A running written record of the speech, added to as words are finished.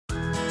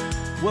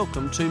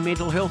Welcome to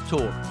Mental Health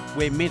Talk,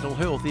 where mental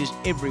health is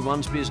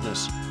everyone's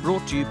business.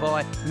 Brought to you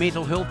by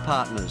Mental Health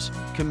Partners,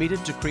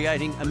 committed to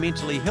creating a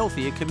mentally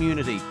healthier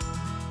community.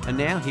 And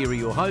now, here are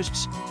your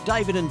hosts,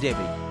 David and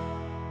Debbie.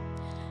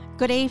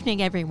 Good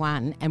evening,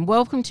 everyone, and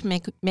welcome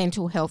to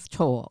Mental Health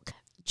Talk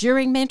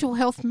during Mental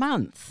Health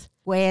Month,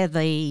 where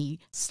the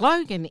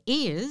slogan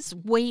is,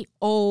 we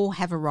all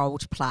have a role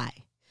to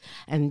play.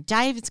 And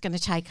David's going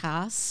to take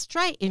us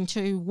straight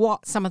into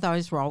what some of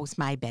those roles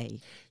may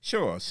be.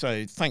 Sure.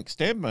 So thanks,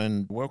 Deb,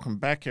 and welcome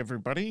back,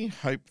 everybody.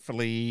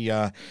 Hopefully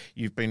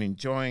you've been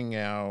enjoying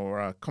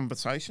our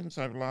conversations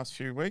over the last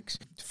few weeks.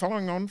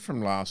 Following on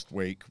from last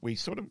week, we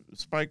sort of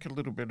spoke a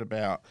little bit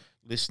about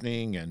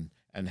listening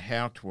and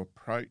how to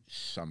approach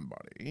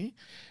somebody.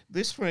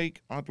 This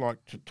week, I'd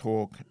like to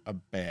talk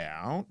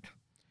about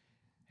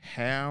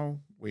how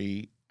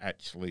we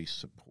actually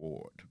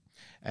support.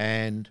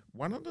 And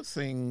one of the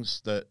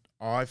things that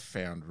I've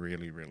found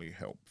really, really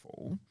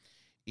helpful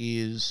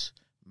is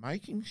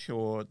making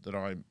sure that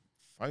I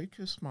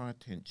focus my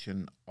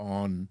attention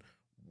on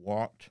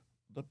what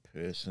the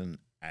person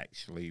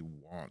actually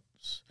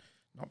wants,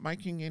 not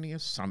making any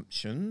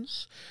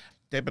assumptions.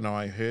 Deb and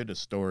I heard a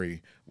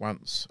story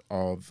once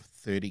of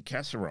 30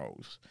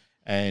 casseroles,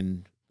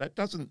 and that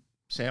doesn't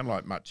sound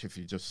like much if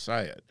you just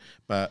say it.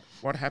 But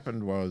what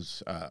happened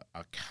was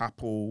a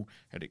couple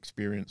had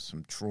experienced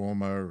some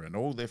trauma, and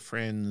all their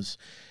friends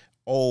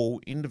all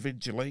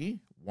individually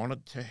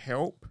wanted to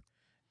help.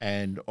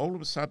 And all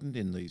of a sudden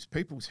in these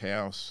people's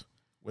house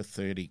were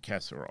 30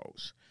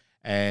 casseroles.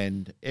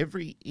 And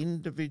every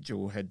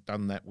individual had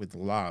done that with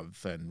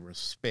love and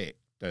respect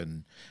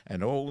and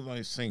all of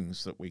those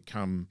things that we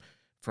come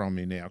from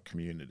in our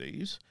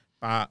communities.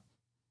 But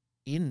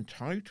in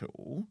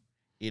total,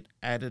 it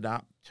added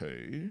up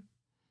to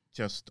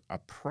just a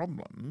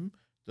problem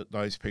that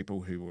those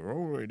people who were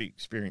already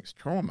experienced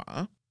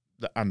trauma,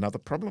 another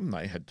problem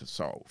they had to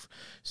solve.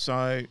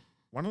 So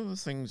one of the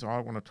things I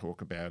want to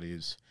talk about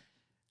is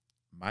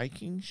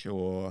making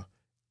sure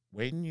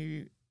when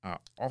you are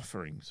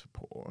offering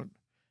support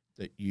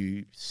that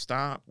you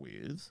start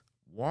with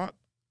what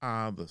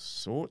are the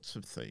sorts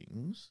of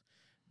things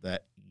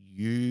that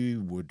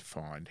you would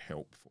find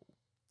helpful.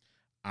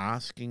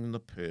 Asking the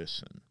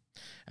person.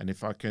 And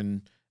if I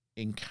can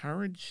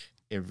encourage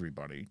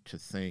everybody to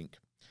think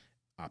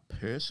a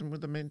person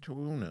with a mental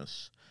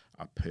illness,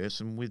 a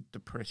person with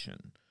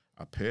depression,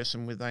 a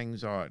person with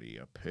anxiety,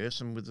 a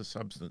person with a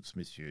substance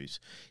misuse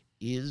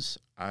is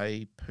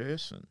a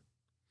person.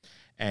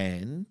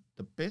 And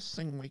the best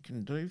thing we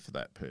can do for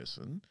that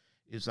person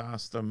is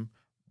ask them,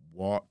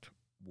 what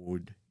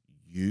would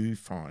you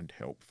find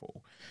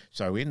helpful?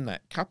 So in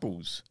that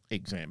couple's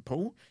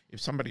example, if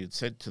somebody had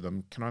said to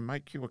them, can I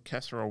make you a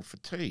casserole for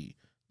tea?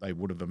 They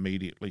would have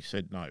immediately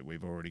said, no,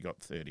 we've already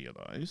got 30 of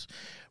those.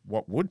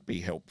 What would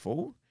be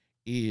helpful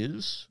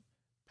is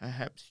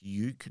perhaps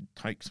you could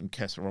take some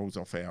casseroles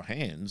off our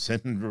hands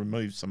and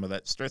remove some of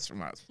that stress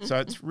from us. So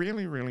it's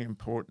really, really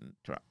important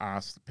to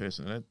ask the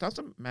person. And it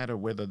doesn't matter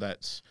whether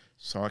that's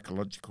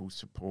psychological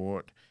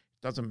support,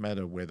 it doesn't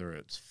matter whether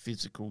it's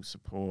physical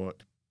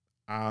support,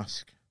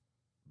 ask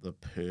the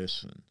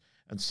person.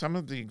 And some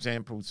of the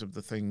examples of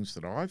the things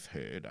that I've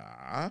heard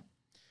are,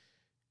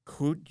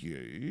 could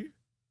you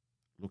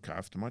look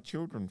after my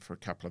children for a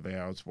couple of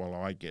hours while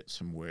I get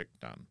some work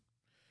done?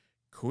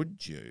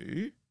 Could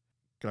you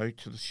go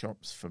to the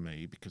shops for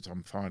me because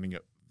I'm finding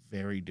it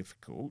very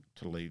difficult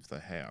to leave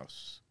the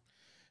house?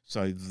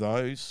 So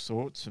those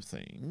sorts of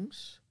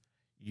things,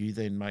 you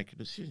then make a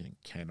decision.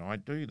 Can I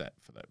do that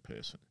for that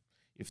person?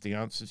 If the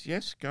answer is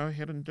yes, go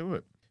ahead and do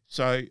it.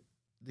 So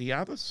the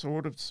other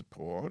sort of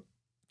support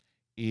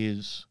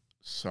is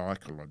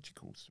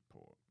psychological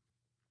support.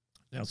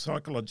 Now,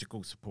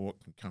 psychological support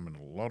can come in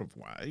a lot of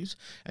ways,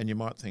 and you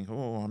might think,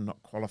 oh, I'm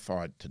not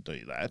qualified to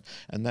do that,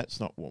 and that's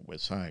not what we're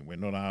saying. We're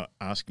not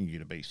asking you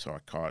to be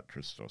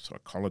psychiatrists or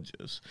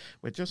psychologists.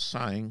 We're just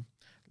saying,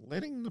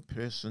 letting the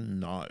person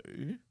know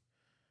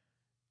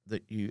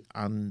that you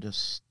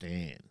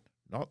understand,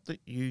 not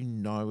that you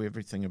know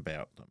everything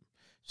about them.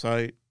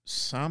 So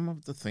some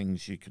of the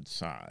things you could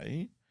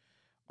say,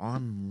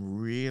 I'm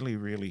really,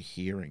 really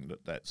hearing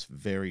that that's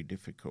very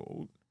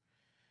difficult,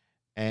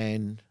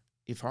 and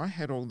if I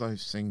had all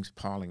those things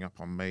piling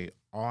up on me,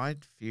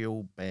 I'd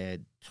feel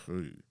bad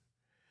too.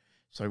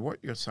 So what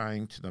you're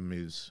saying to them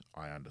is,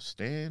 I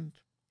understand,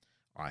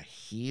 I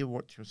hear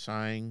what you're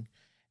saying,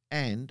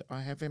 and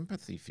I have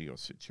empathy for your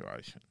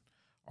situation.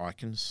 I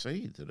can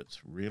see that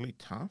it's really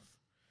tough,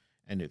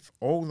 and if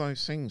all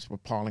those things were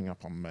piling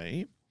up on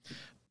me,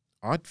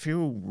 I'd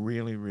feel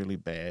really, really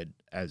bad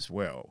as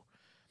well.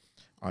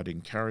 I'd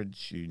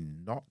encourage you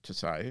not to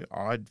say,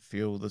 I'd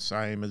feel the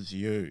same as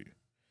you,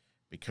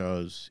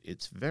 because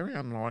it's very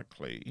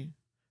unlikely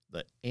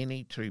that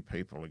any two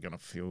people are going to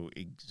feel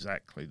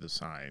exactly the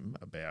same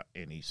about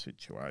any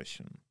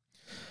situation.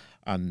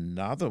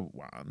 Another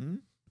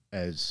one,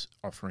 as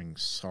offering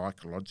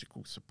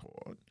psychological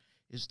support,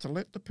 is to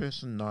let the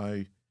person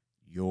know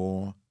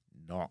you're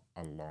not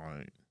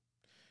alone.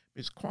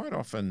 Because quite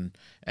often,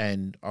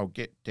 and I'll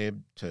get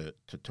Deb to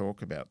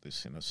talk about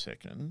this in a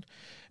second,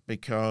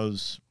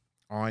 because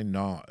I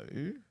know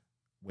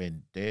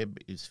when Deb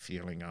is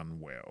feeling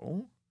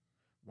unwell,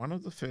 one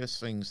of the first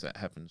things that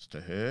happens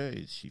to her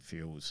is she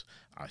feels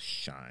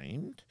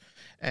ashamed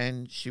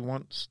and she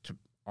wants to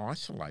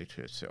isolate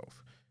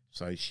herself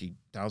so she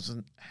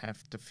doesn't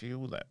have to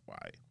feel that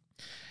way.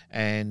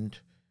 And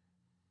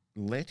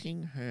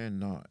letting her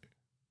know,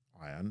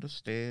 I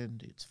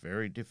understand it's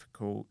very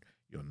difficult.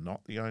 You're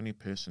not the only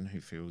person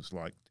who feels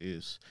like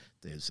this.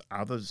 There's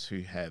others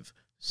who have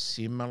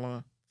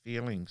similar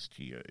feelings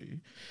to you,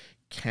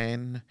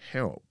 can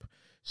help.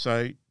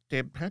 So,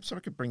 Deb, perhaps I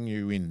could bring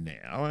you in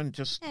now and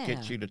just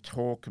get you to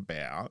talk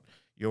about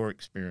your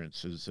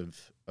experiences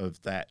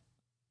of that,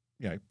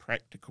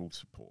 practical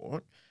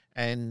support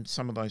and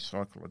some of those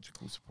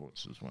psychological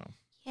supports as well.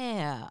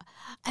 Yeah.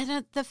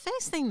 And the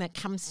first thing that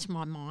comes to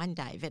my mind,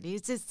 David,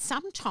 is that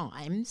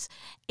sometimes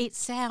it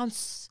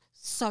sounds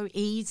so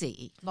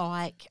easy,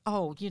 like,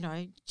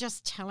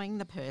 just telling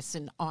the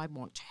person, I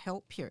want to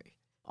help you.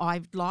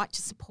 I'd like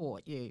to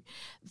support you.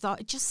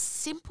 Just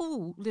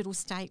simple little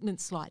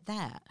statements like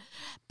that.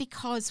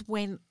 Because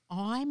when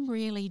I'm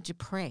really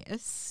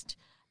depressed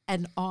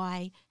and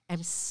I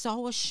am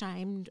so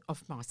ashamed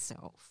of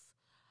myself,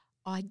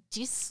 I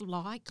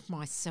dislike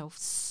myself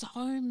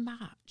so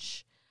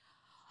much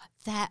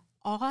that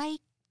I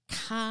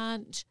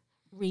can't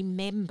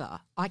remember,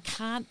 I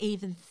can't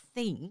even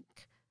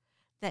think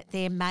that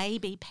there may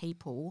be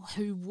people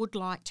who would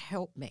like to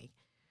help me,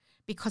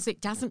 because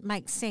it doesn't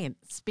make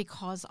sense,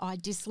 because I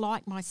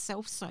dislike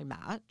myself so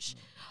much,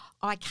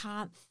 I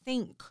can't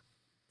think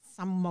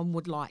someone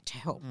would like to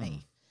help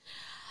me.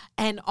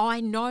 And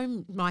I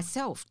know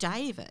myself,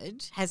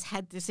 David has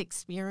had this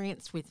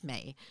experience with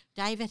me.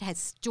 David has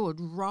stood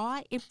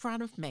right in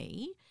front of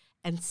me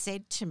and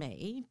said to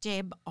me,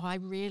 Deb, I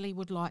really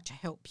would like to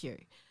help you.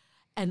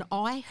 And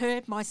I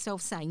heard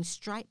myself saying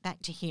straight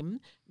back to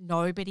him,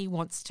 nobody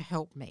wants to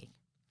help me.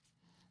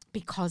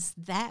 Because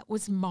that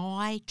was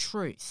my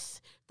truth.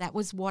 That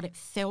was what it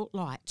felt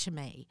like to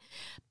me.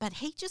 But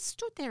he just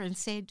stood there and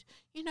said,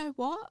 you know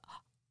what?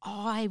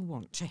 I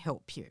want to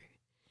help you.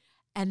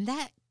 And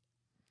that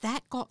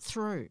got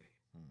through.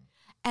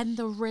 And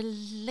the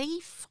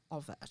relief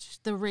of it,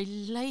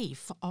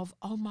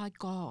 oh my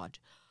God,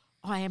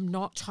 I am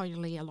not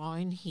totally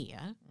alone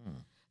here.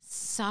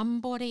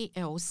 Somebody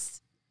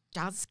else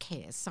does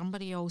care.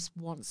 Somebody else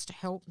wants to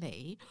help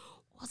me,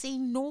 was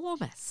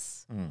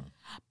enormous.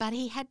 But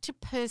he had to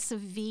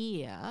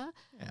persevere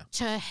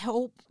to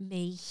help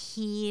me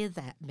hear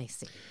that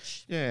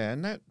message. Yeah,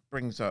 and that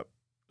brings up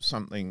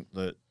something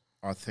that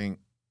I think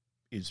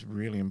is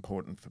really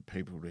important for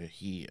people to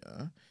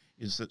hear,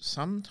 is that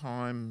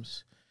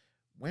sometimes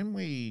when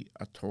we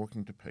are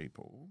talking to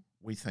people,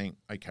 we think,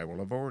 okay,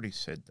 well, I've already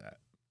said that.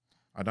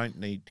 I don't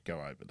need to go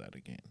over that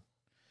again.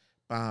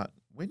 But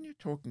when you're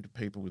talking to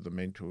people with a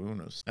mental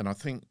illness, and I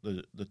think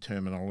the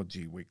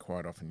terminology we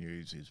quite often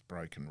use is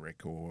broken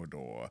record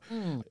or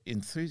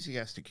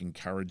enthusiastic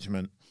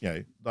encouragement,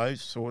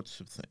 those sorts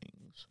of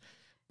things.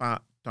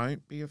 But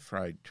don't be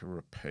afraid to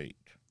repeat.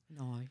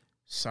 No.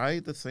 Say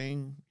the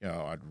thing,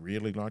 I'd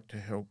really like to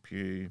help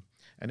you.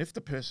 And if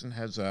the person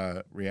has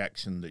a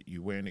reaction that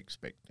you weren't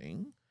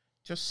expecting,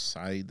 just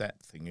say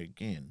that thing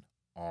again.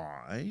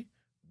 I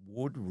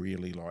would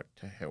really like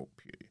to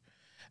help you.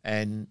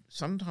 And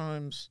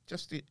sometimes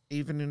just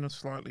even in a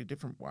slightly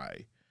different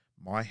way,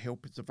 my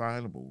help is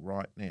available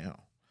right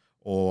now.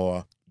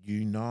 Or,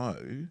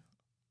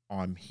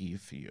 I'm here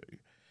for you.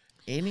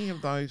 Any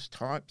of those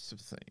types of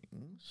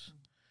things,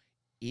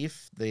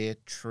 if they're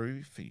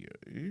true for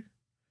you,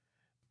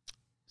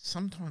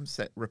 sometimes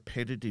that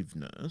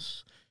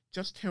repetitiveness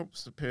just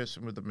helps the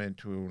person with the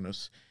mental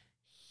illness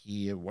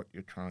hear what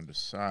you're trying to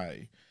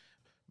say.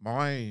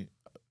 My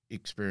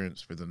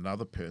experience with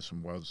another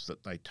person was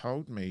that they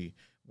told me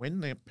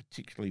when they're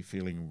particularly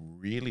feeling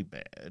really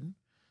bad,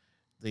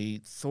 the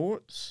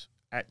thoughts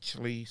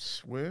actually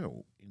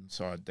swirl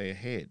inside their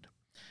head.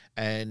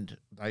 And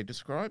they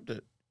described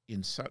it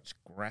in such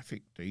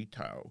graphic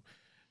detail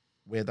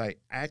where they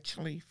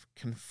actually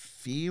can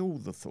feel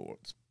the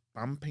thoughts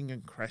bumping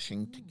and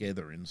crashing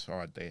together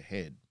inside their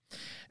head.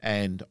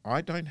 And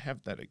I don't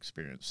have that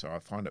experience, so I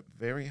find it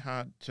very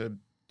hard to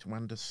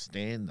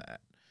understand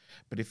that.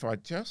 But if I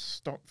just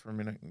stop for a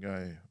minute and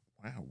go,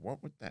 wow,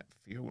 what would that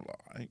feel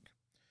like?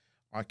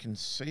 I can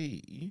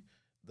see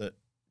that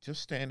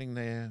just standing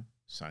there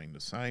saying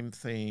the same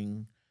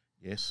thing,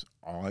 yes,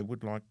 I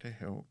would like to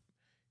help.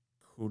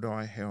 Could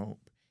I help?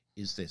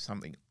 Is there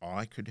something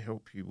I could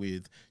help you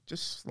with?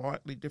 Just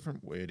slightly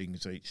different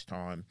wordings each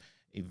time.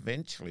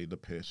 Eventually the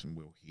person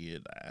will hear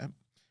that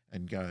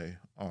and go,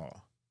 oh,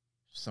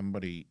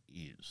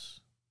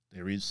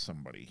 there is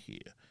somebody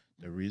here.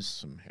 There is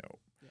some help.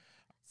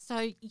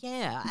 So,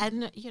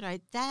 and,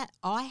 that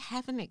I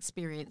haven't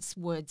experienced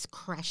words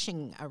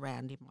crashing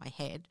around in my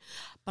head,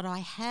 but I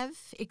have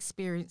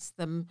experienced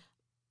them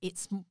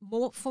it's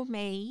more, for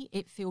me,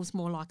 it feels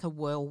more like a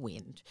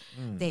whirlwind.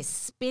 They're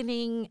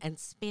spinning and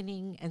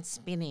spinning and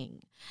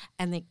spinning,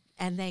 and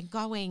they're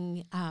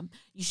going,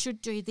 you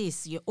should do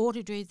this, you ought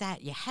to do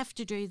that, you have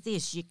to do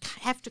this, you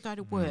have to go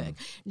to work,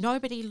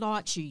 nobody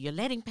likes you, you're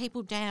letting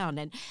people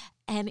down,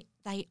 and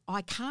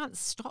I can't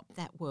stop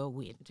that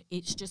whirlwind.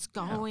 It's just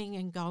going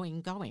and going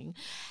and going,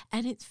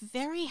 and it's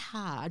very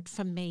hard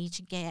for me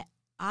to get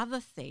other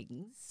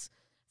things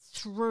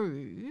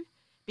through,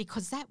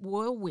 because that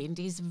whirlwind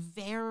is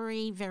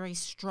very, very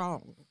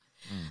strong.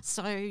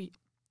 So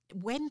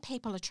when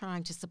people are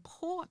trying to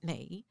support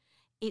me,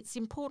 it's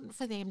important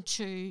for them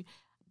to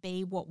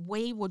be what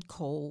we would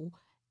call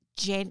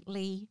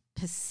gently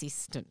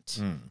persistent.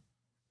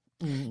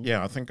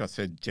 Yeah, I think I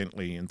said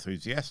gently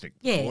enthusiastic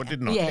Yeah, before,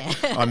 didn't I? yeah.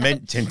 I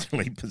meant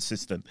gently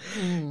persistent.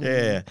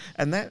 Yeah,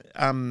 and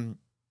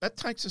that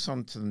takes us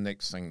on to the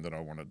next thing that I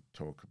want to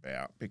talk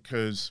about,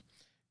 because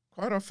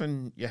quite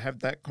often you have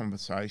that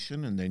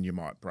conversation and then you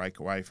might break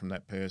away from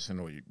that person,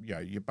 or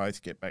you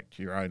both get back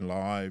to your own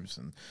lives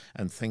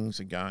and things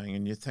are going,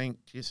 and you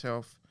think to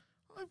yourself,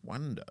 I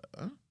wonder,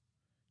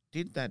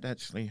 did that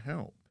actually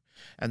help?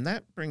 And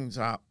that brings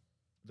up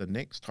the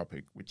next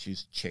topic, which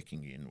is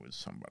checking in with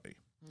somebody.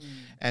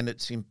 And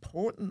it's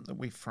important that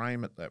we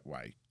frame it that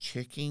way,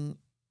 checking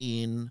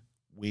in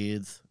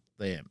with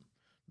them,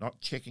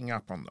 not checking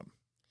up on them.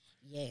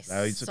 Yes,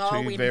 Those are so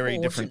two very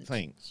important. different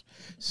things.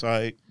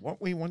 So what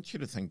we want you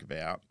to think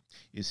about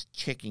is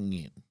checking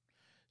in.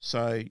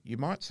 So you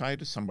might say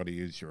to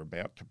somebody as you're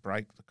about to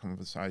break the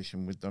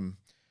conversation with them,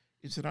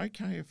 is it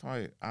okay if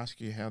I ask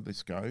you how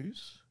this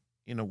goes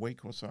in a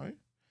week or so?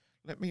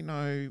 Let me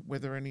know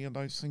whether any of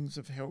those things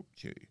have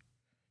helped you.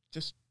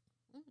 Just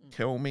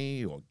tell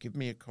me or give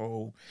me a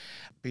call,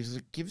 because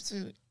it gives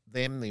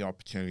them the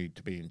opportunity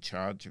to be in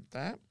charge of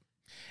that.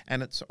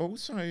 And it's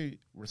also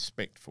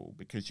respectful,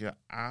 because you're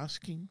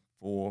asking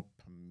for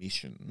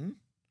permission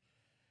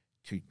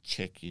to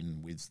check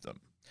in with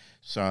them.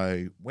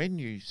 So when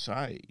you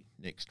say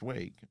next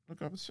week,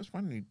 look, I was just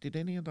wondering, did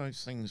any of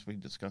those things we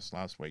discussed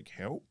last week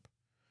help?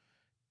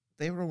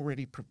 They're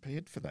already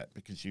prepared for that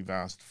because you've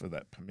asked for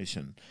that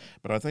permission.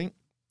 But I think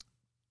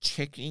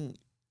checking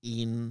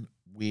in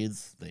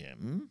with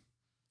them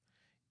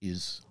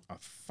is a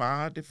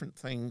far different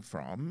thing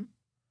from,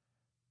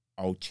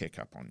 I'll check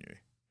up on you.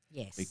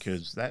 Yes.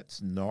 Because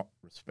that's not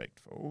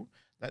respectful.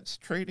 That's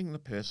treating the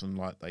person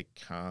like they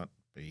can't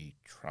be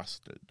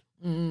trusted.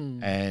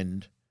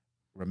 And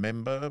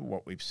remember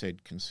what we've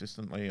said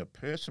consistently, a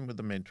person with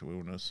a mental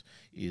illness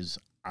is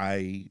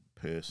a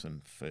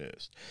person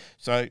first.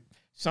 So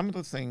some of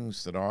the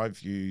things that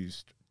I've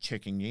used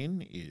checking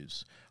in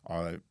is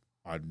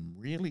I'm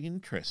really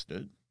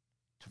interested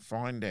to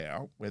find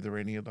out whether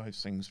any of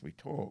those things we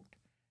talked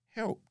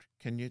helped.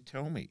 Can you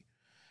tell me?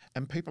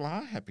 And people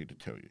are happy to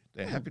tell you.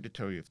 They're happy to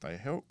tell you if they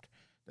helped.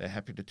 They're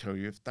happy to tell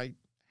you if they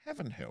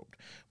haven't helped.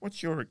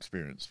 What's your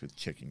experience with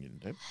checking in,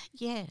 Deb?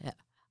 Yeah.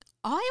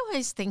 I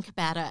always think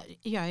about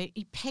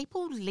it,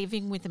 people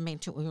living with a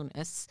mental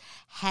illness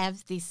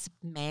have this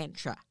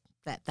mantra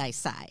that they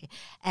say,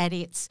 and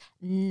it's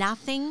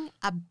nothing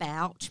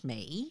about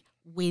me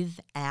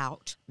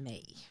without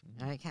me,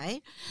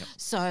 okay? Yep.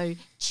 So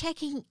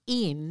checking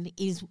in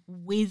is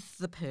with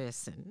the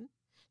person.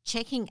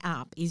 Checking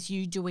up is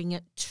you doing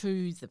it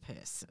to the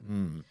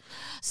person.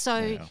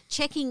 So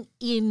checking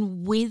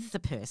in with the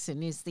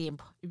person is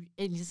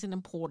an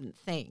important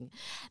thing.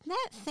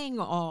 That thing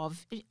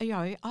of,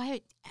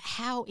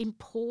 how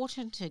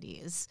important it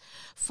is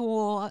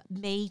for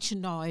me to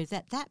know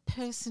that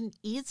person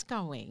is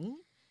going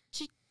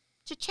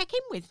to check in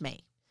with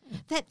me,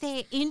 that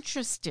they're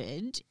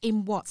interested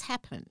in what's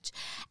happened.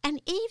 And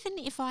even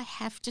if I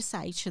have to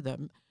say to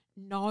them,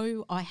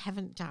 no, I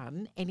haven't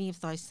done any of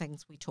those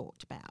things we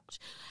talked about.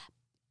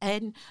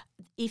 And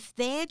if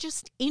they're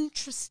just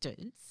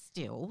interested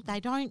still, they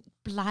don't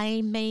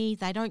blame me,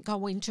 they don't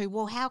go into,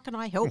 well, how can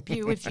I help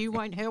you if you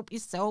won't help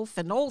yourself,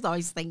 and all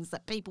those things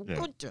that people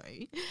could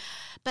do.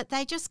 But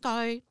they just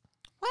go,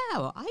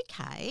 wow,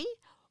 okay,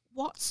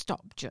 what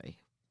stopped you?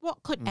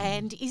 What could,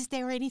 and is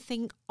there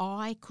anything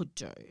I could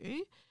do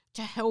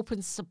to help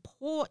and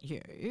support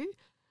you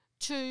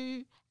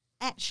to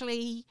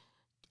actually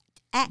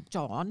act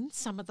on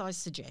some of those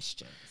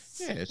suggestions?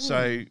 Yeah,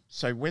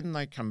 so when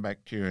they come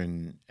back to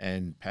you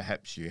and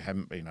perhaps you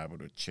haven't been able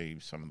to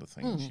achieve some of the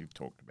things you've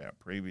talked about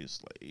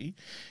previously,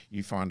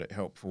 you find it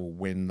helpful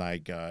when they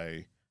go,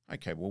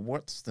 okay, well,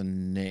 what's the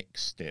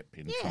next step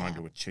in trying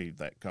to achieve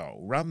that goal?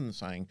 Rather than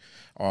saying,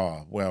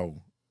 oh,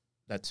 well,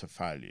 that's a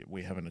failure.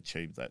 We haven't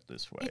achieved that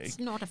this week. It's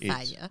not a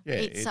failure.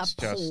 It's a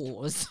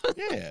pause.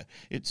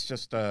 It's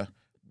just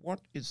what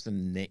is the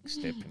next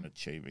step in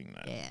achieving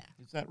that? Yeah.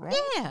 Is that right?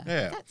 Yeah,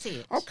 that's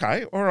it.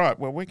 Okay, all right.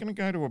 Well, we're going to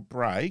go to a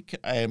break,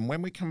 and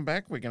when we come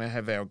back, we're going to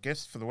have our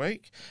guest for the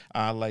week,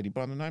 a lady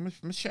by the name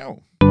of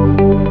Michelle.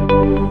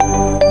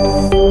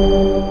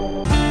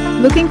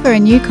 Looking for a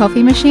new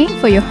coffee machine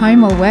for your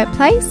home or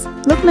workplace?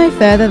 Look no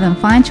further than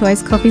Fine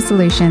Choice Coffee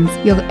Solutions,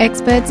 your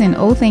experts in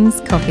all things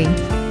coffee.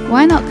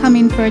 Why not come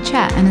in for a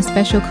chat and a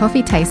special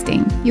coffee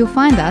tasting? You'll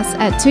find us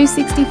at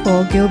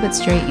 264 Gilbert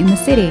Street in the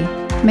city.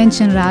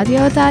 Mention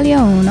Radio Italia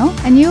Uno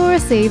and you will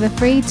receive a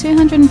free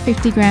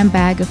 250-gram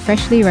bag of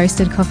freshly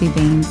roasted coffee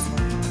beans.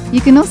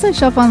 You can also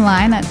shop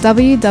online at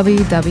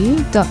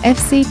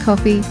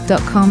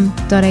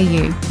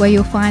www.fccoffee.com.au, where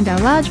you'll find our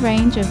large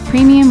range of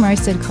premium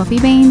roasted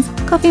coffee beans,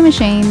 coffee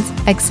machines,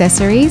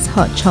 accessories,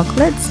 hot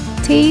chocolates,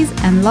 teas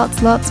and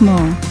lots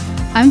more.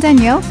 I'm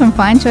Danielle from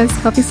Fine Choice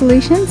Coffee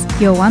Solutions,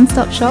 your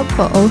one-stop shop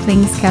for all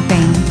things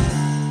caffeine.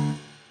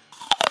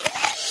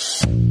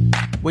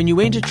 When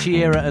you enter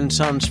Chiera and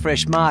Sons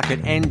Fresh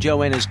Market and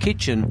Joanna's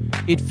Kitchen,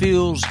 it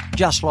feels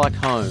just like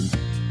home.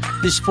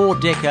 This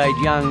 4-decade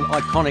young,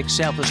 iconic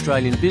South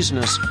Australian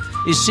business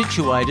is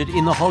situated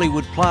in the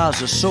Hollywood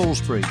Plaza,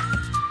 Salisbury.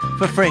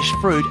 For fresh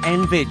fruit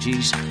and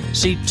veggies,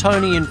 see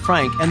Tony and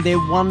Frank and their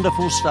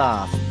wonderful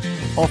staff,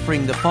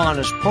 offering the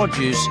finest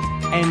produce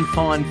and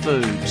fine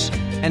foods.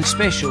 And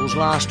specials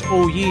last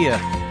all year,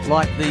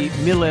 like the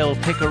Millel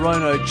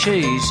Pecorino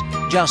cheese,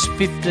 just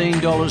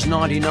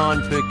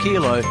 $15.99 per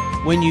kilo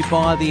when you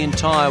buy the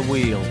entire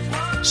wheel.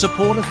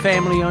 Support a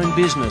family-owned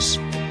business.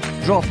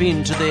 Drop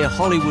into their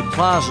Hollywood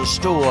Plaza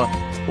store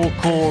or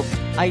call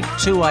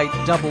 828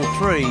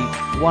 33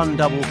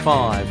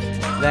 155.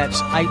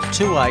 That's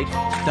 828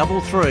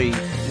 33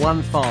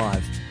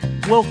 15.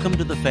 Welcome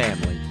to the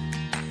family.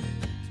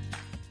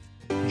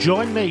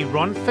 Join me,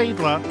 Ron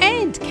Fiedler,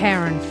 and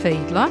Karen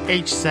Fiedler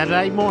each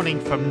Saturday morning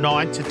from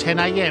 9 to 10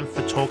 a.m.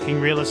 for Talking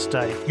Real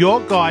Estate,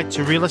 your guide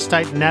to real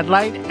estate in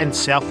Adelaide and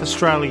South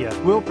Australia.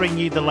 We'll bring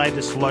you the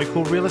latest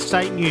local real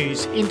estate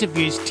news,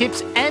 interviews,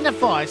 tips and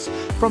advice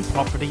from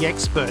property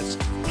experts,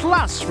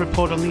 plus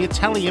report on the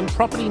Italian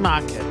property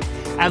market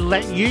and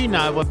let you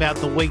know about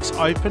the week's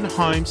open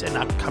homes and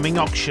upcoming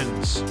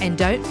auctions. And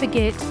don't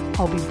forget,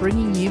 I'll be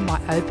bringing you my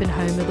open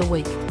home of the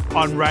week.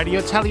 On Radio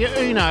Italia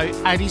Uno,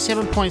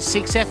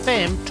 87.6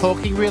 FM,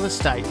 Talking Real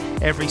Estate,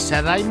 every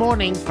Saturday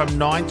morning from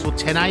 9 till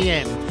 10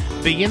 a.m.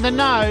 Be in the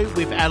know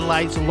with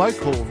Adelaide's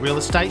local real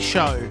estate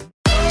show.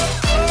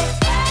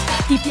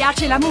 Ti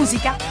piace la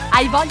musica?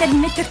 Hai voglia di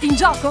metterti in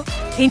gioco?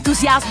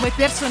 Entusiasmo e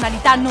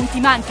personalità non ti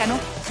mancano?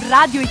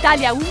 Radio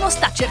Italia 1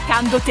 sta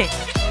cercando te.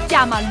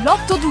 Chiama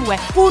l'82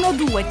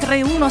 12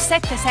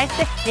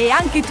 3177 e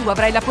anche tu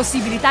avrai la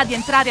possibilità di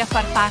entrare a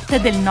far parte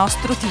del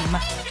nostro team.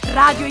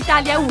 Radio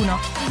Italia 1,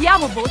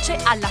 diamo voce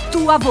alla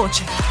tua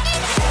voce.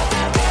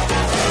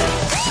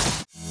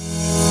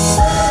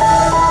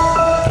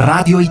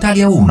 Radio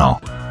Italia 1.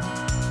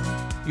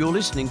 You're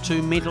listening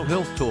to Mental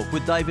Health Talk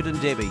with David and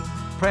Debbie,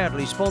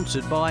 proudly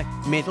sponsored by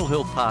Mental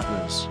Health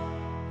Partners.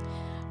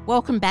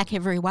 Welcome back,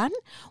 everyone.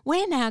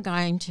 We're now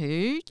going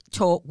to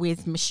talk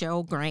with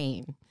Michelle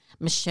Green.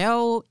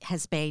 Michelle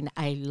has been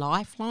a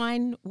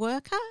Lifeline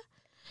worker.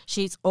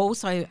 She's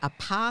also a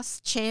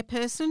past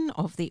chairperson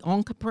of the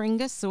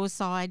Onkaparinga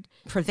Suicide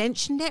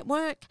Prevention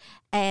Network,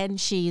 and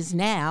she is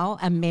now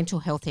a mental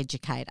health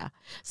educator.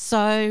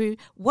 So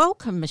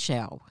welcome,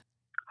 Michelle.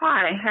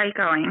 Hi, how are you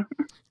going?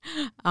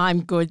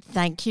 I'm good,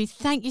 thank you.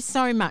 Thank you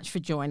so much for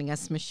joining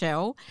us,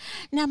 Michelle.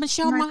 Now,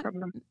 Michelle,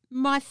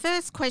 my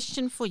first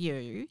question for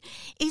you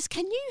is,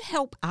 can you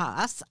help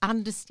us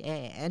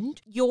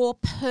understand your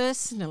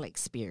personal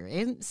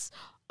experience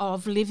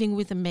of living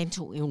with a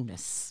mental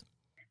illness?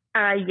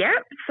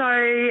 Yep. So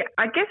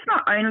I guess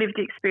my own lived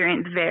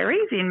experience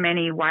varies in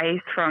many ways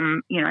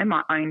from,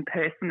 my own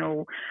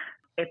personal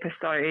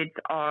episodes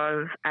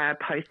of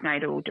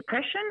postnatal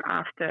depression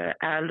after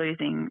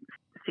losing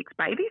 6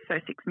 babies, so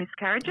 6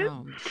 miscarriages.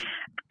 Oh.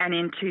 And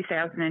in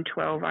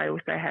 2012, I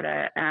also had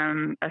a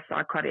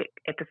psychotic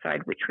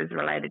episode which was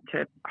related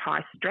to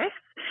high stress,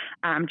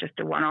 just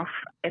a one-off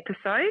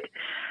episode.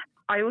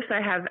 I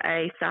also have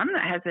a son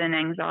that has an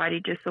anxiety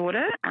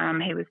disorder.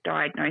 He was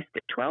diagnosed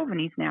at 12 and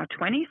he's now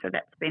 20, so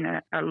that's been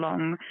a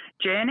long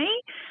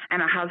journey.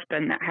 And a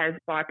husband that has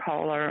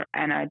bipolar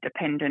and a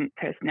dependent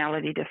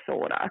personality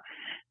disorder.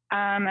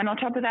 And on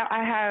top of that,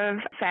 I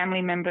have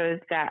family members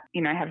that,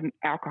 have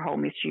alcohol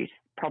misuse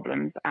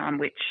problems,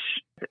 which,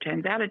 as it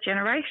turns out, are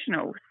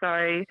generational.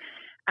 So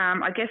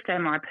I guess they're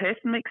my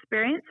personal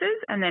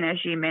experiences. And then,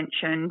 as you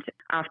mentioned,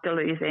 after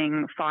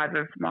losing 5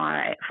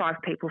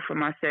 people from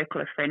my circle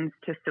of friends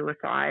to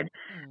suicide,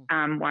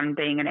 one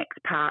being an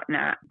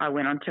ex-partner, I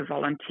went on to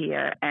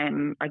volunteer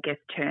and I guess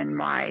turn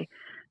my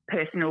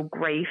personal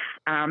grief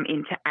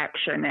into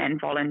action and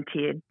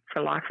volunteered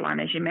for Lifeline,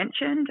 as you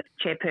mentioned,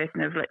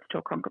 chairperson of Let's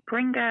Talk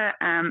Onkaparinga,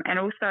 and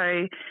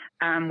also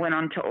went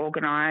on to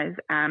organise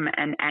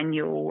an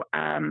annual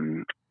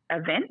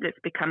event that's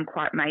become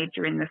quite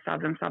major in the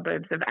southern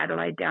suburbs of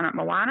Adelaide down at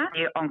Moana,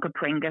 the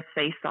Onkaparinga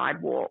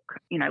Seaside Walk,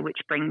 which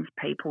brings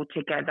people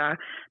together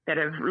that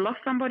have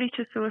lost somebody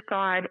to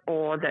suicide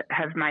or that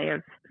may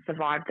have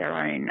survived their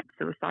own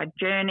suicide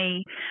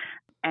journey.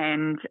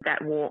 And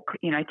that walk,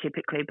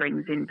 typically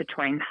brings in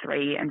between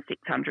 300 and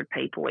 600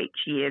 people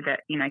each year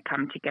that,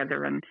 come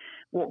together and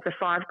walk the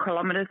 5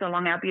 kilometres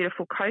along our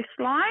beautiful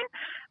coastline.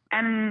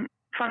 And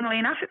funnily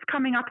enough, it's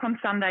coming up on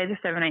Sunday, the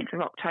 17th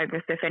of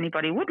October. So if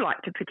anybody would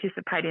like to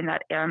participate in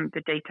that,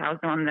 the details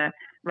are on the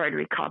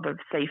Rotary Club of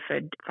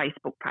Seaford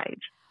Facebook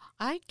page.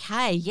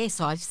 Okay, yes,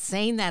 I've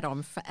seen that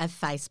on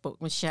Facebook,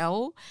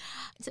 Michelle.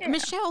 Yeah.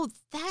 Michelle,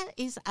 that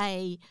is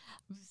a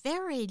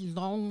very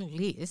long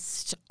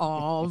list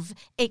of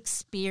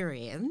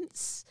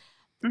experience,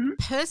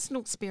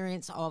 personal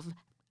experience of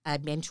a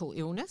mental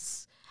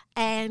illness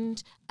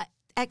and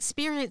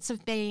experience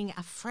of being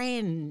a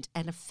friend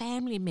and a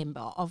family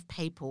member of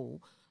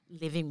people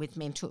living with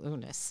mental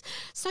illness.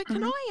 So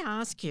can I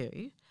ask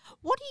you,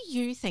 what do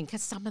you think are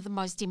some of the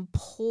most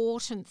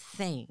important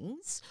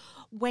things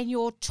when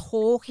you're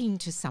talking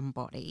to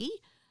somebody?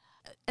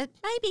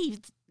 Maybe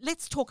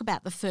let's talk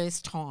about the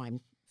first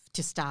time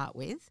to start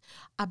with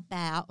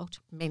about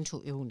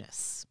mental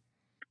illness.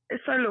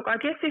 So look, I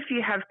guess if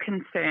you have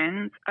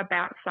concerns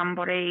about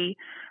somebody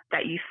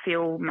that you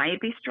feel may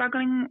be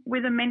struggling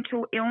with a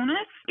mental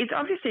illness, it's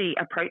obviously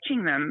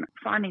approaching them,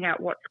 finding out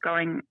what's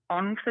going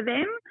on for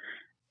them.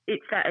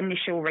 It's that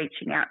initial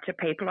reaching out to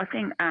people. I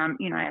think,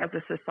 as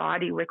a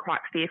society, we're quite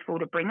fearful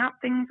to bring up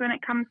things when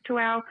it comes to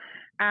our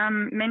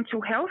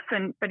mental health.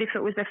 But if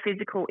it was a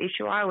physical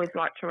issue, I always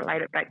like to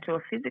relate it back to a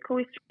physical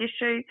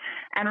issue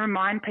and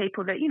remind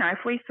people that, if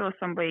we saw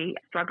somebody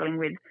struggling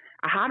with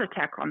a heart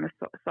attack on the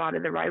side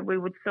of the road, we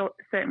would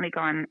certainly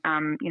go and,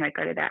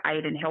 go to that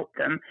aid and help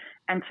them.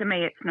 And to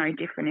me, it's no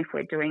different if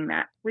we're doing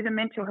that with a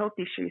mental health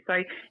issue.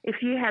 So if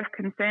you have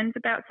concerns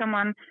about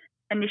someone,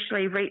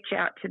 initially reach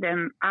out to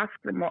them, ask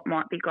them what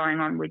might be going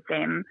on with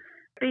them,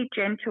 be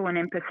gentle and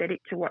empathetic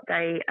to what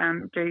they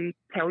do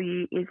tell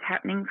you is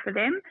happening for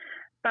them,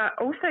 but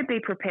also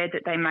be prepared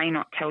that they may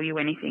not tell you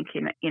anything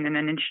in an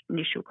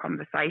initial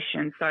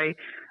conversation. So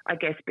I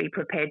guess be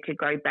prepared to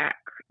go back,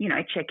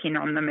 check in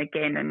on them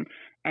again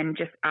and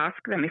just ask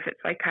them if it's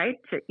okay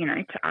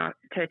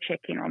to check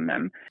in on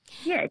them.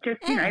 Yeah,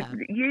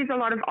 use a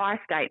lot of I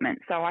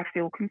statements. So I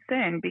feel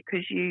concerned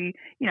because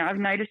I've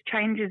noticed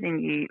changes in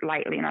you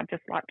lately and I'd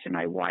just like to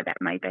know why that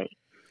may be.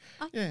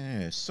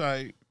 Yeah,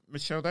 so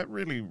Michelle, that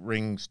really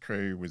rings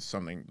true with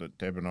something that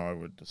Deb and I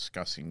were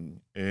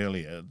discussing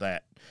earlier,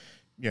 that,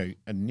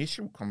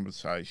 initial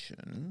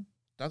conversation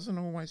doesn't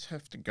always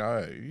have to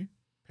go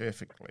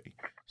perfectly.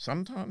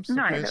 Sometimes the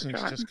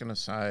person's just going to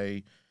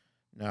say,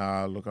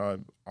 no, look,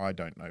 I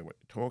don't know what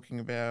you're talking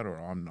about, or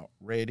I'm not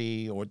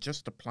ready, or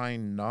just a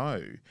plain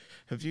no.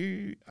 Have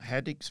you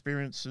had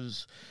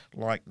experiences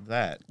like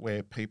that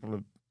where people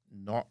have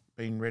not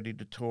been ready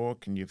to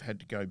talk and you've had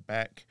to go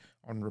back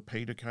on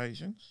repeat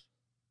occasions?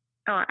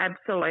 Oh,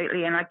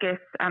 absolutely. And I guess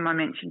I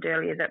mentioned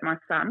earlier that my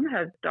son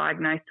has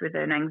diagnosed with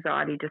an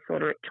anxiety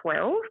disorder at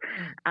 12,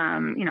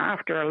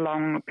 after a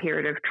long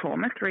period of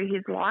trauma through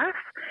his life.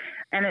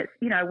 And it's,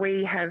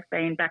 we have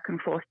been back and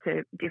forth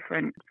to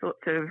different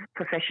sorts of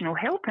professional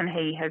help and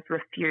he has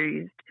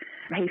refused.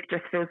 He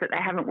just feels that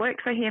they haven't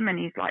worked for him and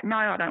he's like, no,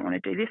 I don't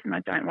want to do this and I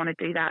don't want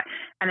to do that.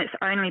 And it's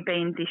only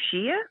been this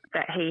year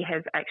that he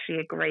has actually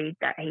agreed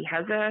that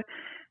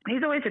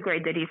he's always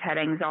agreed that he's had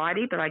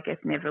anxiety, but I guess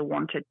never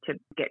wanted to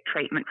get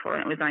treatment for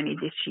it. It was only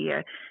this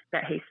year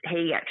that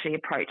he actually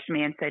approached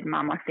me and said,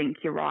 Mum, I think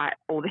you're right.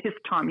 All this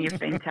time you've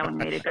been telling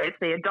me to go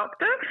see a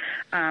doctor.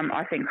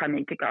 I think I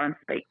need to go and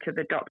speak to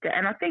the doctor.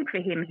 And I think for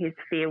him, his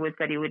fear was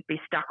that he would be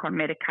stuck on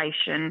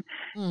medication,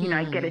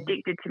 get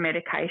addicted to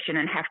medication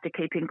and have to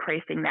keep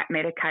increasing that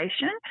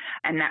medication.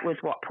 And that was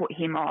what put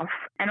him off.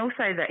 And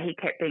also that he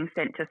kept being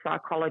sent to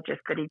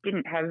psychologists that he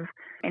didn't have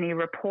any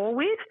rapport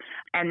with.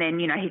 And then,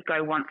 he'd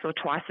go once or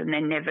twice and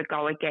then never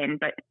go again.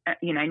 But,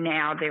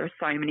 now there are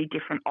so many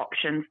different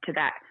options to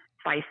that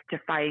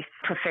face-to-face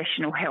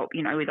professional help,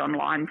 with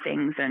online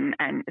things and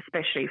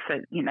especially for,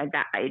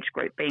 that age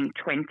group being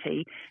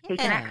 20, he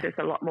can access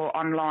a lot more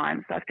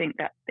online. So I think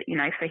that,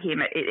 for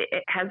him,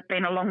 it has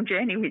been a long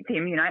journey with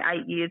him,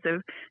 8 years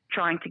of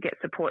trying to get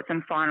supports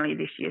and finally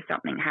this year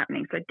something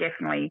happening. So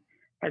definitely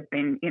has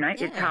been,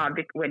 it's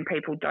hard when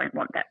people don't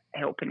want that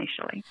help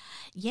initially.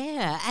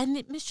 Yeah,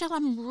 and Michelle,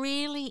 I'm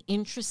really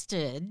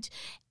interested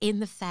in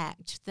the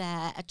fact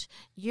that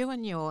you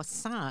and your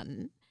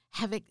son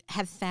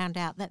have found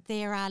out that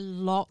there are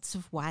lots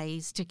of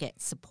ways to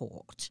get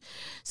support.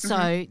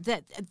 So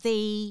that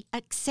the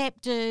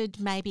accepted,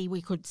 maybe we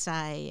could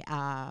say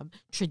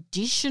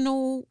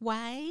traditional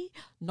way,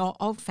 not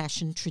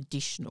old-fashioned,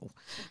 traditional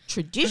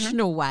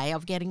way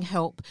of getting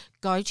help,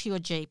 go to your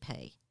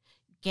GP.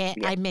 Get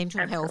a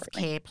mental health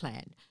care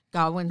plan,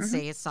 go and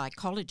see a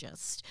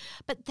psychologist.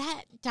 But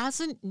that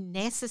doesn't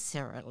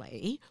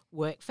necessarily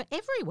work for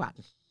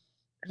everyone,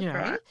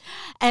 Right.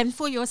 And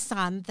for your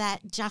son,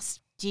 that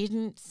just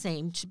didn't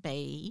seem to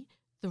be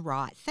the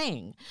right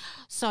thing.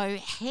 So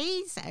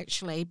he's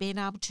actually been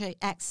able to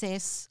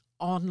access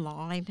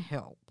online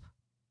help.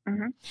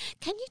 Can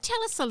you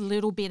tell us a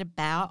little bit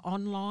about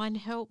online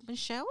help,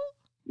 Michelle?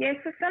 Yeah,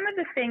 so some of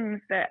the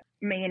things that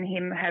me and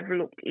him have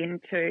looked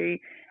into,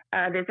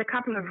 there's a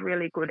couple of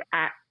really good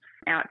apps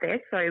out there.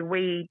 So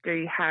we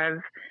do have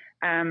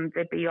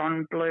the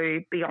Beyond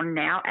Blue, Beyond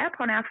Now app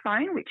on our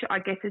phone, which I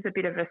guess is a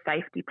bit of a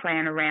safety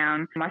plan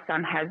around my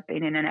son has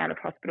been in and out of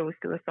hospital with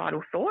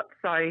suicidal thoughts.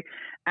 So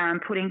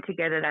putting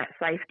together that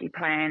safety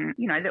plan,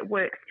 that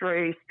works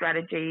through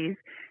strategies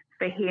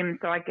for him.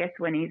 So I guess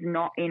when he's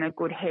not in a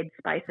good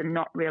headspace and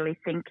not really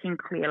thinking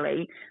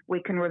clearly,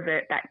 we can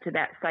revert back to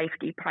that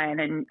safety plan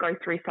and go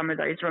through some of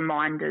those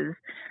reminders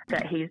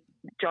that he's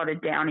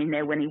jotted down in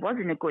there when he was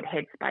in a good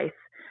headspace.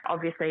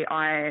 Obviously,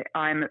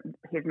 I'm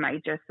his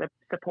major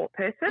support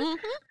person,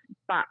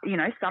 but,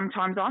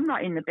 sometimes I'm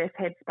not in the best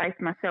headspace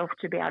myself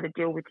to be able to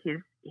deal with his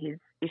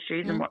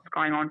issues and what's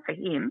going on for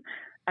him,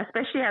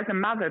 especially as a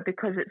mother,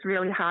 because it's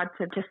really hard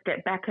to just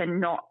step back and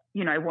not,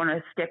 want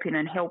to step in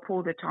and help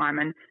all the time.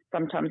 And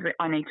sometimes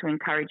I need to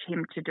encourage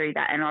him to do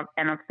that. And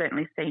I've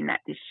certainly seen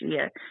that this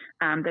year,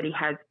 that he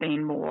has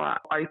been more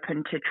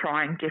open to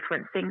trying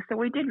different things. So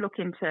we did look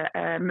into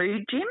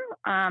Mood Gym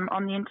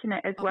on the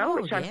internet as well,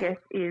 which I guess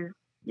is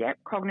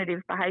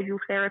cognitive behavioural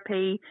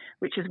therapy,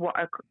 which is what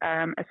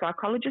a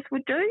psychologist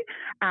would do,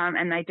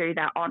 and they do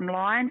that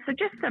online. So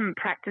just some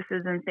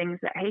practices and things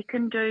that he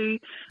can do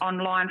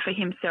online for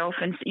himself,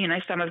 and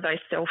some of those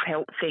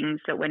self-help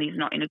things that when he's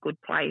not in a good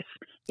place,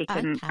 he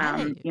can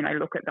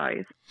look at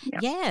those.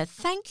 Yeah,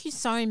 thank you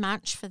so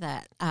much for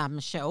that,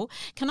 Michelle.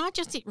 Can I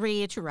just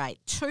reiterate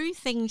two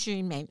things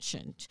you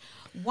mentioned?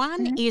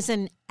 One is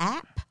an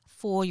app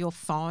for your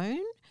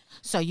phone.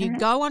 So you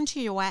go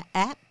onto your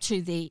app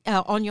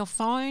on your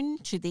phone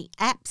to the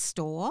App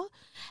Store,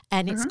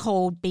 and it's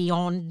called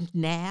Beyond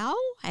Now,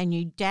 and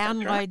you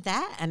download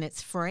that, and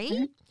it's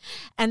free.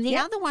 And the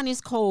other one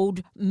is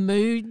called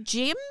Mood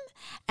Gym,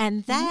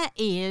 and that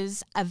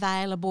is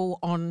available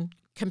on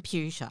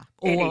computer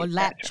or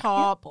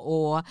laptop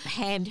or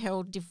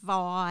handheld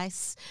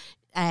device.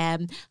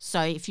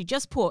 So if you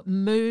just put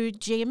Mood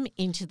Gym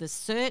into the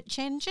search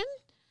engine,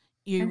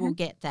 you will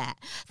get that.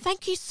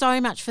 Thank you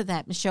so much for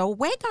that, Michelle.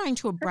 We're going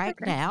to a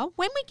break now.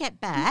 When we get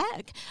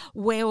back,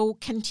 we'll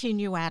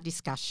continue our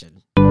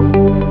discussion.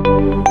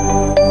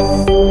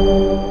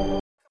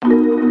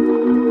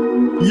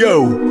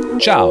 Yo!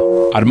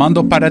 Ciao,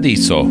 Armando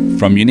Paradiso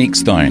from Unique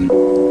Stone,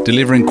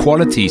 delivering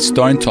quality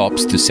stone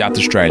tops to South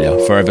Australia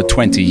for over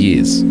 20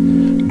 years.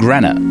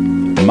 Granite,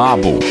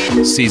 marble,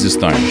 Caesar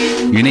stone,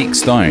 Unique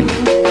Stone,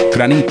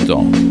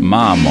 granito,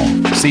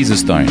 marmo, Caesar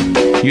stone,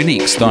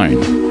 Unique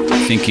Stone.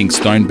 Thinking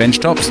stone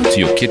benchtops to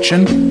your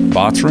kitchen,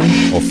 bathroom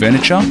or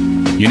furniture?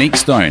 Unique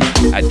Stone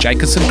at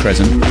Jacobson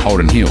Crescent,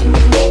 Holden Hill.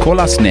 Call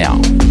us now,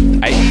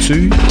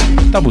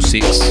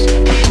 8266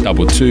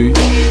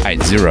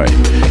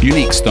 2280.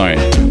 Unique Stone,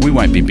 we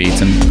won't be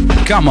beaten.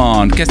 Come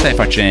on, che stai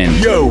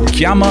facendo? Yo!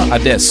 Chiama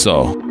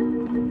adesso.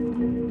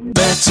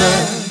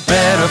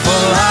 Better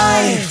for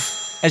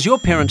life. As your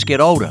parents get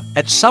older,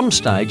 at some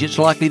stage it's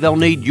likely they'll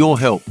need your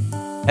help.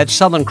 At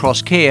Southern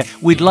Cross Care,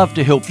 we'd love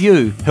to help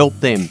you help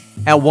them.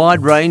 Our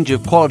wide range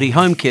of quality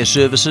home care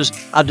services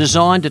are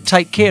designed to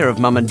take care of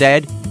mum and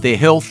dad, their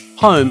health,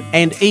 home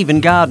and even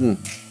garden.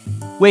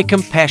 We're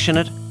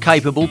compassionate,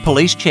 capable,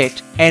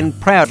 police-checked and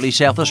proudly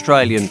South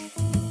Australian.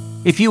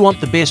 If you want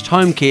the best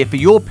home care for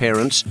your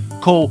parents,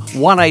 call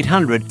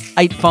 1800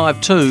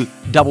 852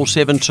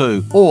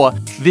 772 or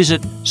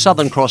visit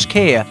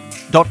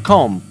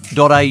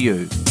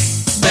southerncrosscare.com.au.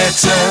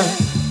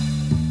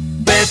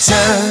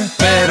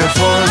 Better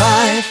for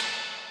life.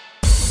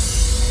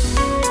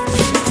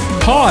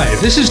 Hi,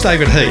 this is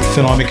David Heath,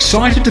 and I'm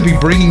excited to be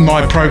bringing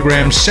my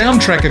program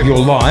Soundtrack of Your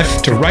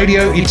Life to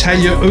Radio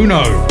Italia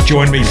Uno.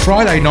 Join me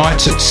Friday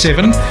nights at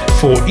 7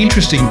 for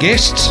interesting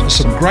guests,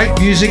 some great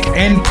music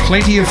and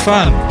plenty of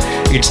fun.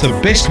 It's the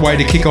best way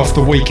to kick off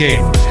the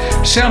weekend.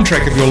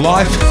 Soundtrack of Your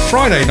Life,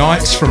 Friday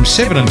nights from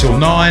 7 until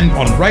 9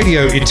 on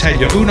Radio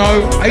Italia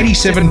Uno,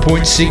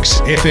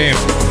 87.6 FM.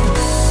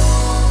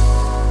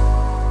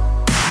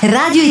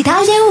 Radio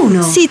Italia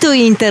 1, sito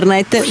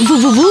internet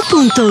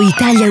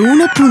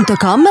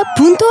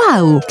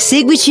www.italia1.com.au.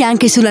 Seguici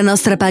anche sulla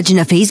nostra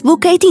pagina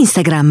Facebook ed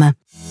Instagram.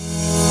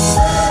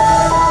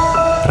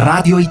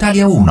 Radio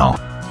Italia 1.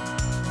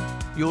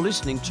 You're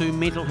listening to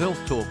Mental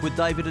Health Talk with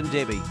David and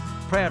Debbie,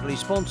 proudly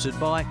sponsored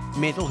by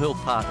Mental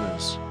Health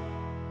Partners.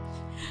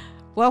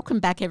 Welcome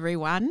back,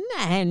 everyone,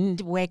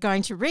 and we're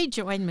going to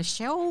rejoin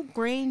Michelle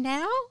Green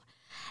now.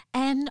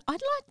 And I'd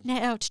like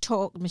now to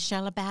talk,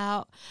 Michelle,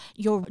 about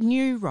your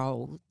new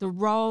role, the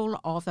role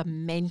of a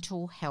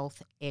mental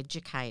health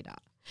educator.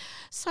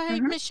 So,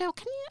 Michelle,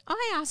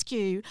 I ask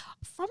you,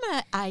 from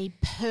a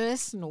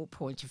personal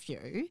point of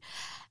view,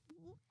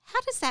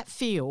 how does that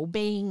feel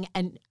being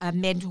a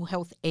mental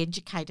health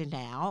educator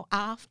now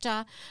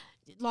after,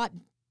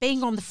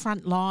 being on the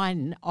front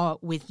line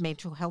with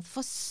mental health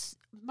for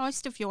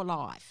most of your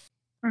life?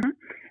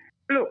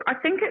 Look, I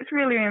think it's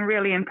really,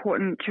 really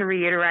important to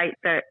reiterate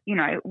that,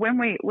 when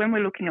we're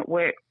looking at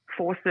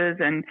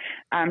workforces and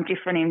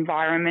different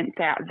environments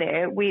out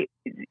there,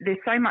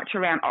 there's so much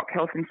around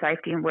occupational health and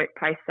safety and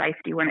workplace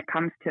safety when it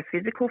comes to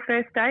physical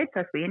first aid.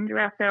 So if we injure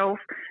ourselves,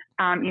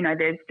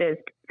 there's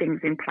things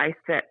in place,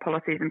 that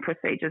policies and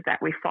procedures that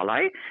we follow.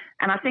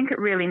 And I think it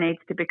really needs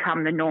to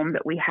become the norm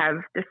that we have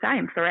the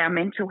same for our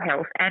mental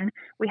health. And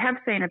we have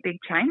seen a big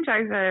change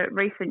over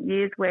recent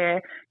years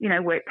where,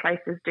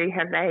 workplaces do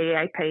have the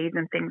EAPs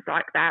and things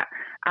like that.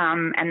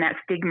 And that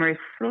stigma is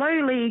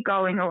slowly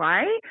going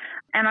away.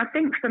 And I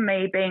think for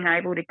me, being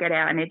able to get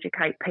out and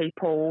educate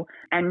people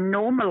and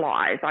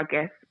normalise, I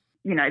guess,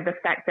 the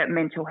fact that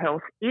mental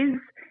health is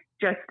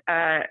just,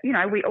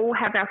 we all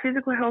have our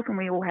physical health and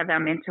we all have our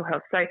mental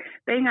health. So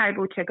being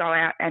able to go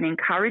out and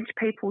encourage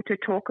people to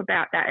talk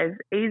about that as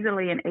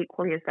easily and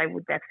equally as they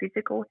would their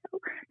physical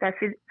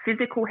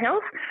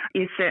health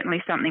is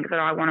certainly something that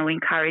I want to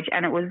encourage.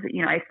 And it was,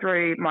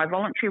 through my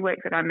voluntary work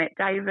that I met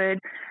David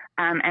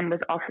and was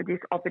offered this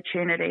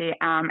opportunity.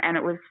 And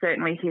it was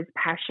certainly his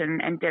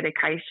passion and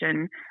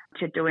dedication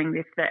to doing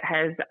this that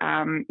has,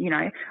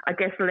 I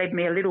guess led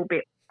me a little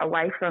bit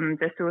away from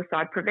the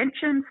suicide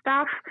prevention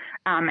stuff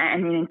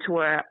and into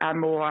a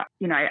more,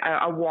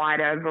 a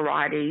wider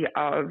variety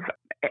of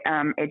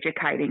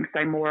educating,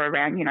 so more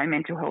around,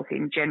 mental health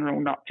in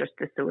general, not just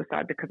the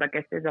suicide, because I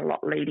guess there's a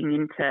lot leading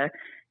into,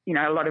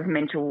 a lot of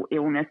mental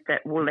illness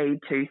that will lead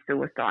to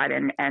suicide,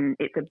 and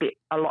it's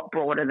a lot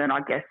broader than I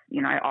guess,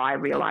 I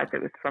realised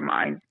it was from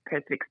my own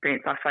personal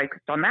experience. I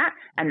focused on that,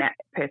 and that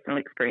personal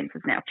experience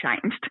has now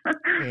changed.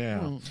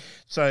 Yeah.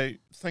 So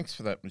thanks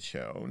for that,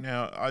 Michelle.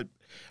 Now,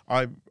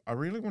 I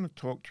really want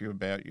to talk to you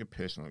about your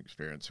personal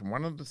experience, and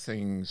one of the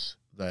things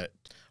that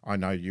I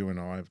know you and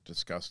I have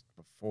discussed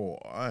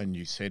before, and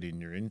you said in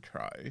your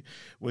intro,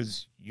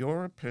 was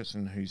you're a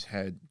person who's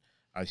had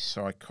a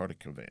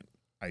psychotic event,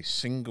 a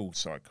single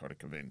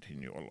psychotic event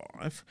in your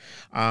life.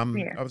 I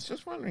was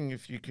just wondering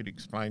if you could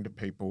explain to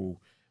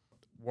people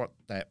what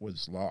that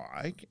was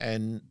like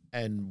and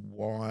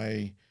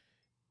why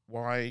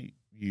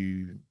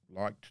you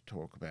like to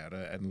talk about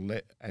it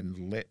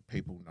and let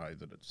people know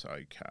that it's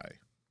okay.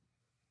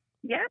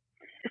 Yeah.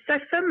 So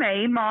for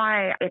me,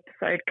 my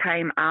episode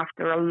came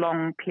after a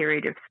long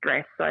period of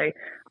stress. So I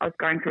was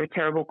going through a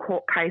terrible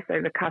court case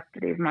over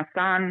custody of my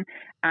son,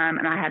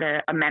 and I had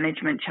a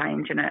management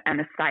change and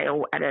a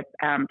sale at a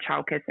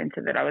childcare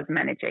centre that I was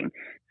managing.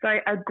 So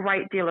a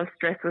great deal of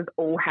stress was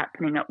all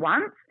happening at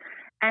once.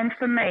 And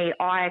for me,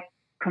 I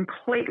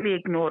completely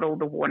ignored all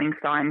the warning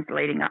signs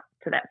leading up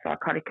to that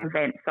psychotic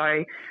event.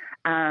 So,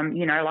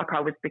 like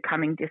I was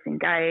becoming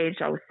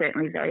disengaged. I was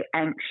certainly very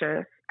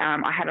anxious.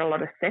 I had a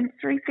lot of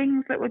sensory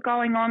things that were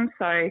going on.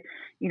 So,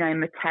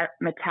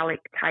 metallic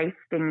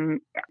tasting,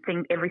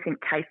 everything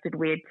tasted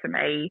weird to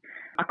me.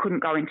 I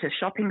couldn't go into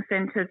shopping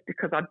centres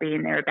because I'd be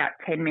in there about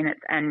 10 minutes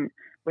and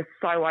was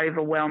so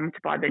overwhelmed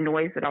by the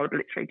noise that I would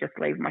literally just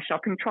leave my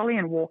shopping trolley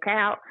and walk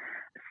out.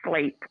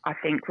 Sleep, I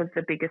think, was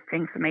the biggest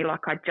thing for me.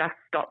 Like I just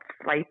stopped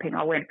sleeping.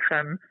 I went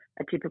from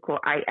a typical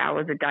 8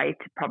 hours a day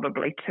to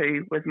probably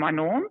 2 was my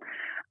norm.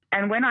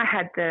 And when I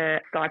had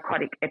the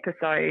psychotic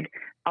episode,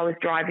 I was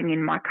driving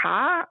in my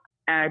car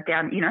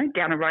down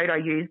a road I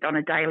used on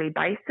a daily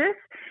basis,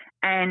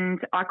 and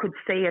I could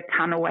see a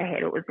tunnel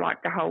ahead. It was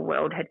like the whole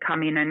world had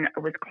come in and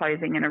it was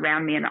closing in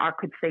around me, and I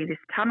could see this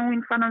tunnel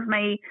in front of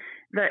me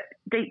that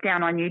deep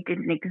down I knew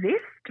didn't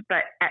exist,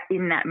 but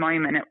in that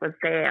moment it was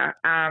there.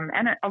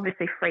 And it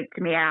obviously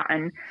freaked me out,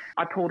 and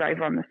I pulled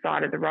over on the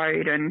side of the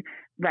road and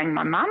rang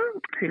my mum,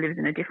 who lives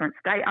in a different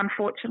state,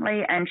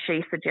 unfortunately, and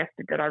she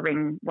suggested that I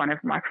ring one of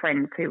my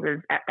friends who was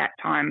at that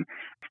time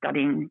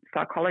studying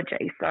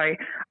psychology. So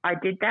I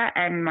did that,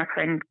 and my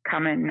friend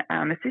come and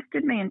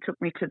assisted me and took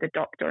me to the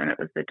doctor, and it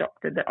was the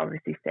doctor that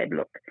obviously said,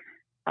 look,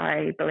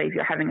 I believe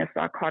you're having a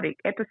psychotic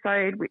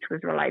episode which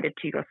was related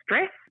to your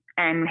stress.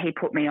 And he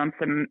put me on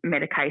some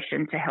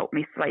medication to help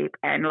me sleep.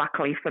 And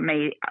luckily for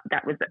me,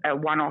 that was a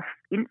one-off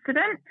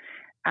incident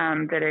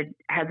that it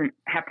hasn't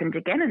happened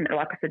again. And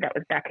like I said, that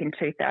was back in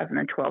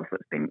 2012, so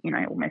it's been,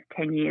 almost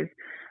 10 years.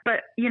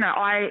 But,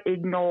 I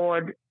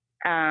ignored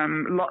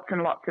lots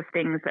and lots of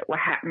things that were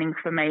happening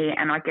for me.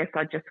 And I guess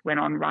I just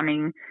went on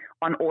running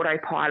on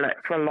autopilot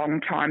for a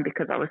long time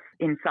because I was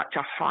in such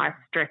a high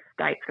stress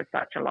state for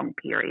such a long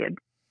period.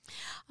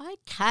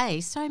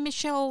 Okay, so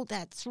Michelle,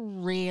 that's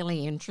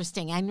really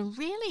interesting and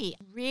really,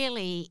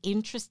 really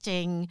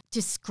interesting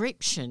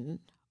description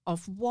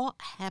of what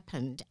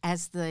happened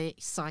as the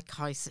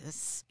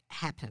psychosis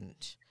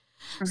happened.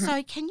 Mm-hmm.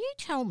 So can you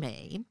tell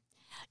me,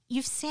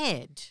 you've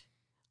said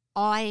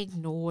I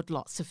ignored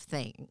lots of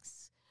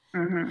things.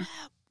 Mm-hmm.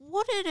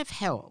 Would it have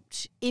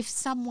helped if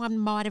someone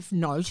might have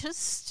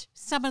noticed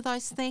some of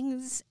those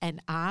things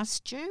and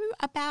asked you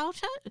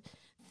about it,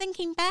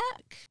 thinking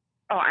back?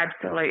 Oh,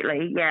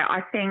 absolutely. Yeah,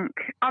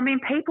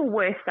 people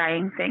were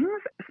saying things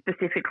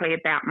specifically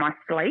about my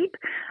sleep,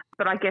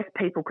 but I guess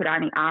people could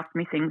only ask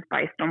me things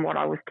based on what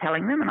I was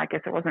telling them, and I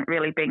guess I wasn't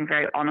really being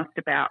very honest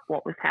about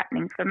what was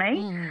happening for me.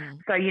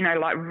 Mm. So,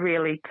 like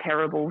really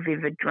terrible,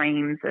 vivid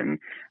dreams, and,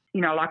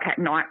 like at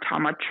night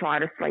time I'd try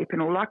to sleep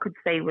and all I could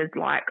see was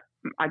like,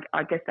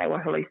 I guess they were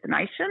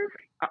hallucinations.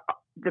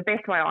 The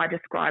best way I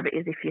describe it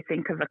is if you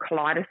think of a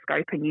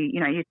kaleidoscope and you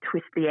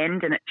twist the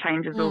end and it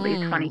changes all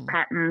these funny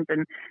patterns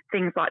and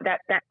things like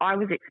that. That I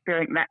was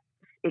experiencing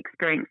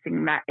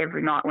experiencing that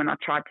every night when I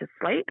tried to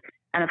sleep.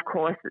 And, of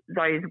course,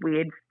 those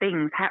weird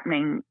things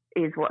happening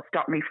is what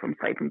stopped me from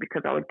sleeping,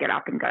 because I would get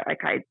up and go,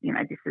 okay,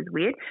 this is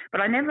weird. But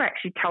I never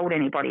actually told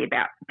anybody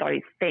about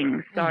those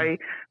things. So,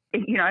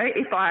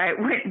 if I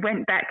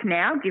went back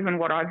now, given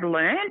what I've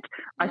learned,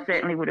 I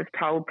certainly would have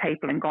told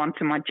people and gone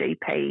to my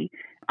GP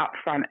up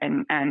front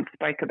and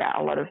spoke about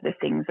a lot of the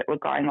things that were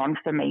going on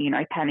for me,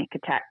 panic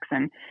attacks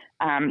and,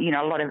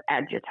 a lot of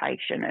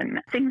agitation and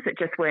things that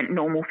just weren't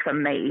normal for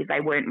me. They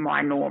weren't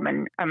my norm.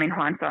 And,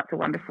 hindsight's a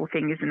wonderful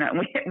thing, isn't it?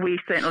 We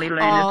certainly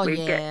learn as we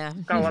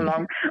go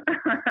along.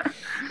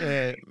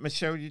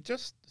 Michelle, you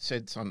just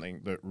said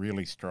something that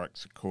really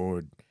strikes a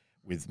chord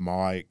with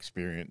my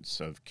experience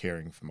of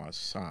caring for my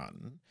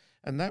son,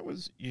 and that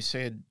was, you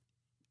said,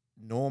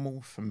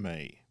 normal for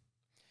me.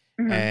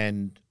 Mm-hmm.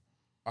 And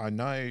I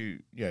know,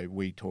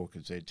 we talk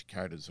as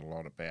educators a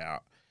lot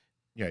about,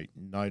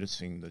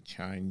 noticing the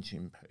change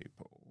in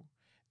people,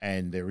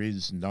 and there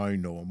is no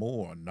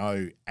normal or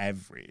no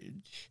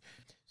average.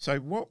 So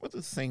what were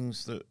the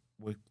things that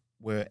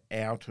were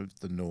out of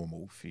the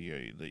normal for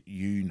you that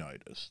you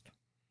noticed?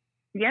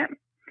 Yeah.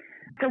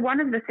 So one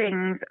of the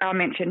things I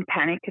mentioned,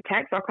 panic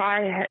attacks. Like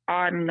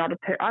I'm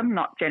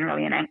not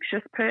generally an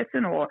anxious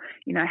person, or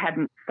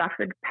hadn't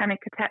suffered panic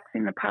attacks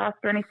in the past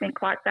or anything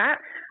like that.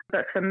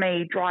 But for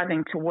me,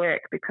 driving to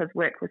work, because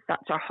work was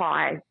such a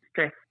high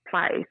stress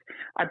place,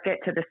 I'd get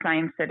to the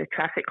same set of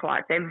traffic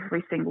lights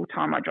every single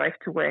time I drove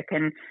to work,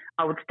 and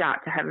I would start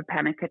to have a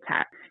panic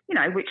attack,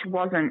 which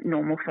wasn't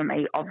normal for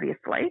me,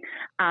 obviously,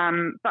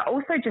 but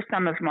also just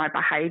some of my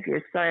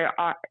behaviours. So,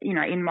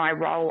 in my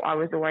role, I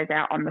was always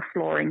out on the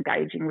floor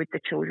engaging with the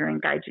children,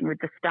 engaging with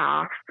the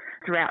staff.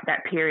 Throughout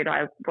that period,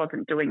 I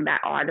wasn't doing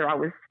that either. I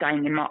was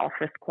staying in my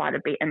office quite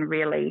a bit and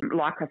really,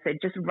 like I said,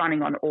 just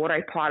running on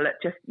autopilot,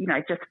 just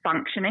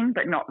functioning,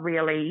 but not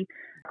really.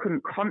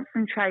 Couldn't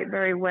concentrate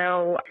very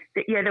well.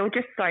 There were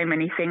just so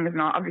many things, and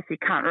I obviously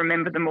can't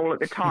remember them all at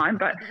the time,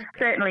 but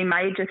certainly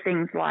major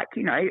things like,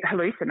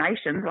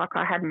 hallucinations, like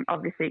I hadn't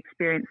obviously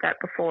experienced that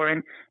before.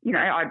 And,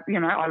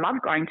 I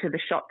love going to the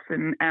shops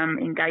and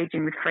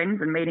engaging with friends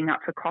and meeting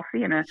up for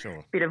coffee and a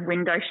bit of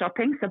window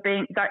shopping. So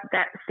being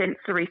that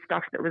sensory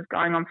stuff that was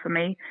going on for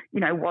me,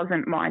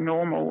 wasn't my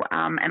normal,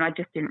 and I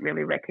just didn't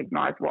really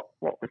recognise what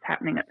was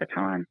happening at the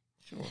time.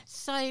 Sure.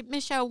 So,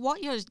 Michelle,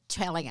 what you're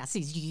telling us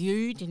is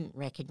you didn't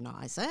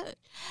recognise it,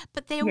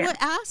 but there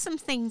are some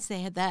things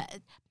there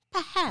that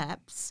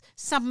perhaps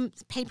some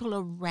people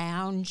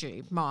around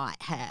you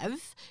might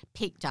have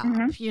picked up,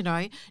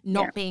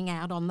 not being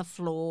out on the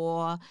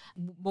floor,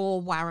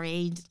 more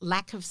worried,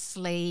 lack of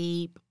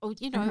sleep, or,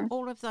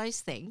 all of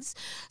those things.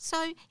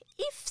 So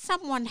if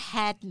someone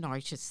had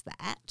noticed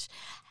that,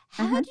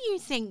 how do you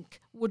think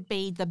would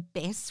be the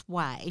best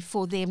way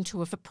for them to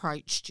have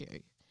approached you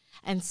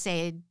and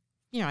said,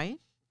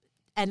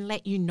 and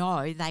let you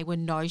know they were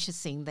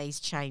noticing these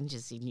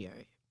changes in you?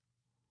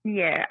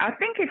 Yeah, I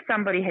think if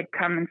somebody had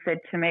come and said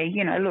to me,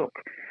 look,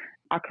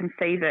 I can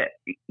see that,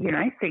 you're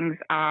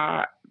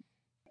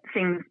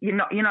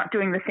not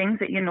doing the things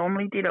that you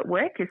normally did at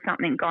work. Is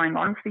something going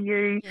on for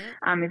you?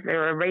 Yeah. Is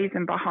there a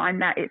reason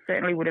behind that? It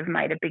certainly would have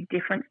made a big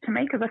difference to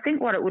me, because I think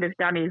what it would have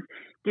done is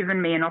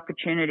given me an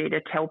opportunity to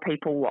tell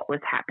people what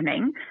was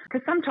happening.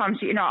 Because sometimes,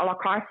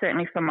 like I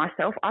certainly for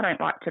myself, I don't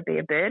like to be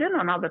a burden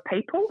on other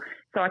people.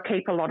 So I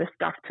keep a lot of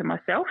stuff to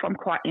myself. I'm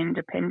quite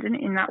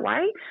independent in that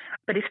way.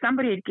 But if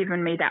somebody had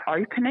given me that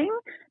opening,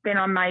 then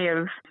I may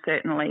have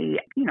certainly,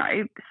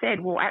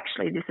 said, well,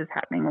 actually this is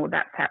happening or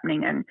that's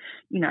happening. And,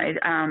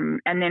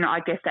 and then I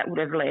guess that would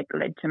have led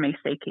to me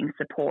seeking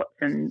support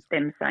and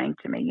them saying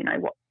to me,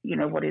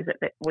 what is it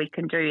that we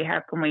can do?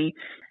 How can we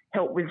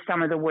help with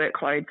some of the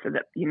workload so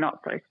that you're not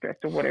so stressed,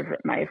 or whatever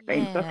it may have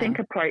been. Yeah. So I think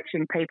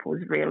approaching people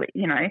is really,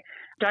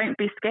 don't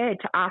be scared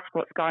to ask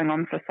what's going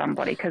on for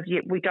somebody, because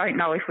we don't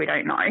know if we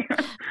don't know.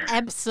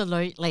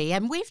 Absolutely.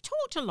 And we've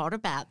talked a lot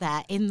about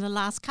that in the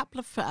last couple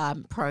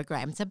of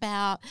programs,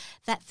 about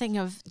that thing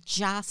of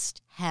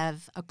just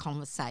have a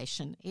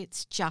conversation.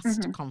 It's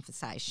just a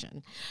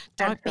conversation.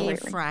 Don't be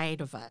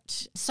afraid of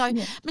it. So,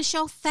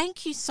 Michelle,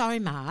 thank you so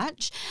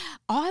much.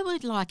 I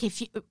would like,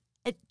 if you...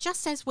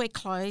 just as we're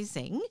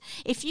closing,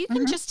 if you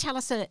can just tell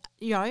us,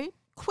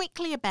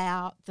 quickly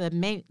about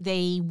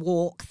the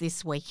walk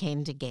this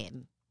weekend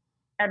again.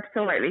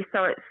 Absolutely.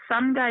 So it's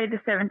Sunday the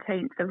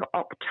 17th of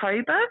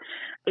October.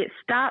 It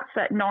starts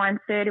at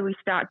 9:30. We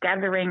start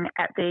gathering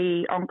at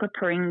the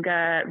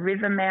Onkaparinga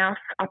River mouth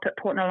up at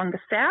Port Noarlunga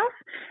South,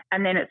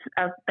 and then it's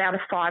about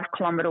a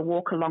 5-kilometre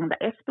walk along the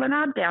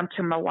Esplanade down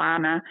to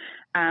Moana,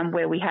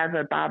 where we have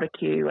a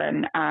barbecue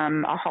and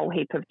a whole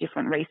heap of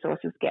different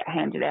resources get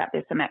handed out.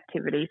 There's some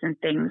activities and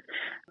things.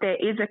 There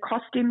is a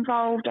cost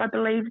involved, I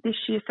believe,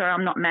 this year, so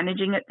I'm not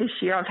managing it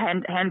this year. I've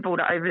handballed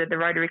it over to the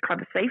Rotary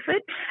Club of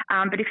Seaford.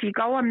 But if you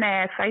go on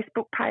their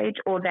Facebook page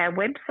or their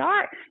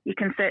website, you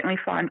can certainly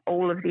find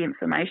all of the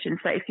information.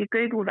 So if you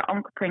Google the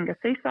Onkaparinga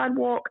Seaside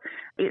Walk,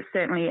 it's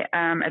certainly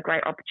a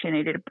great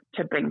opportunity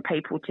to bring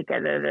people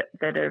together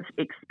that have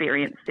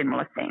experienced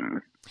similar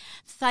things.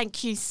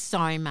 Thank you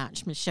so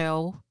much,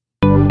 Michelle.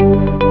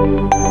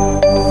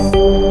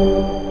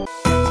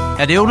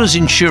 At Elders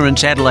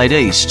Insurance Adelaide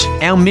East,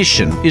 our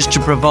mission is to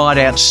provide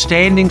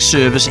outstanding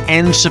service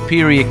and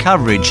superior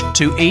coverage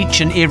to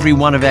each and every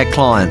one of our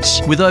clients.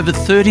 With over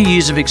 30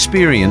 years of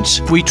experience,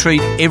 we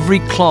treat every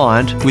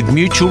client with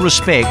mutual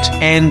respect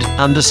and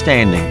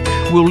understanding.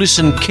 We'll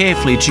listen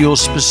carefully to your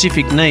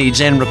specific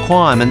needs and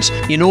requirements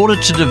in order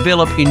to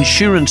develop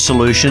insurance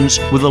solutions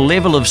with a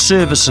level of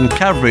service and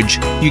coverage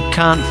you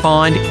can't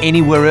find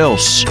anywhere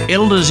else.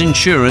 Elders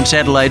Insurance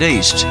Adelaide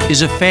East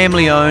is a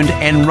family-owned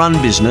and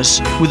run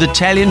business with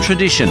Italian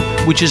tradition,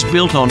 which is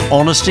built on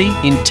honesty,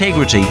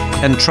 integrity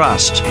and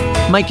trust.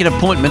 Make an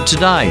appointment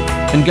today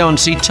and go and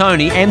see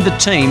Tony and the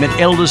team at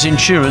Elders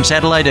Insurance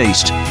Adelaide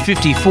East,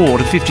 54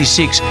 to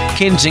 56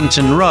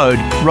 Kensington Road,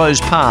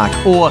 Rose Park,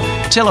 or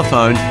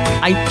telephone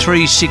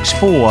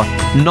 8364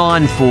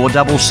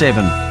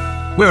 9477.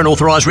 We're an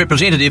authorised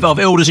representative of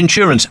Elders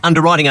Insurance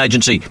Underwriting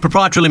Agency,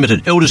 Proprietary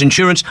Limited, Elders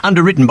Insurance,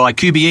 underwritten by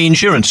QBE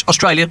Insurance,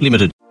 Australia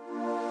Limited.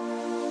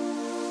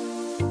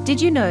 Did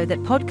you know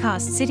that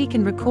Podcast City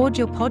can record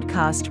your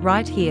podcast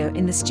right here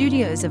in the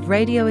studios of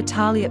Radio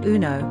Italia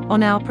Uno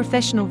on our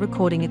professional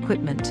recording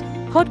equipment?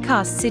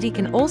 Podcast City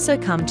can also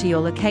come to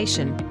your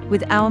location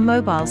with our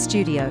mobile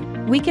studio.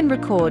 We can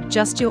record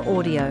just your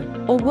audio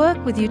or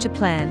work with you to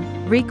plan,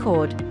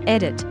 record,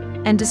 edit,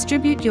 and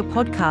distribute your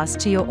podcast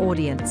to your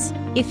audience.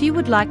 If you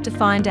would like to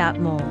find out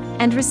more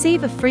and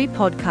receive a free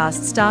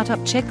podcast startup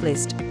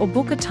checklist or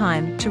book a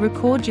time to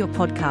record your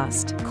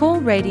podcast,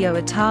 call Radio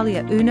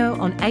Italia Uno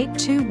on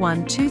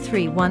 821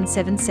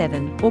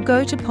 23177 or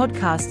go to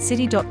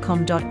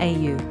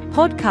podcastcity.com.au.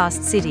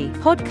 Podcast City,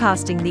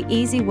 podcasting the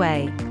easy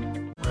way.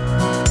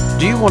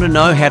 Do you want to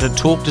know how to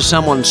talk to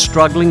someone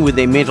struggling with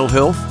their mental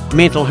health?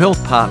 Mental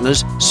Health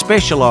Partners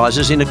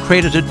specialises in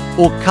accredited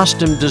or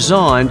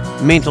custom-designed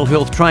mental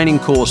health training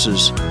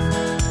courses.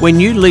 When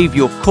you leave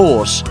your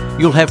course,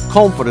 you'll have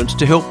confidence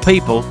to help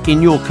people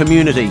in your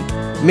community.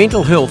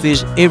 Mental health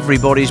is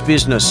everybody's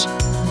business.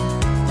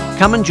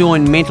 Come and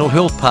join Mental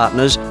Health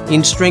Partners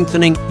in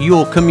strengthening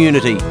your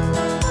community.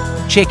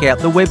 Check out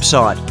the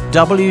website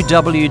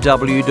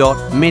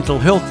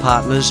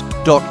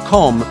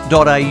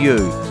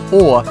www.mentalhealthpartners.com.au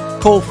or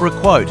call for a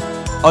quote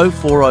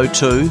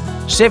 0402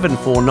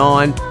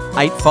 749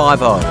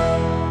 850.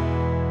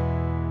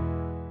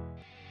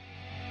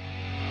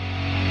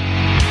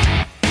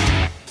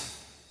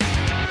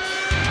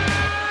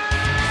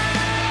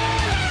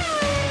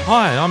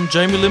 Hi, I'm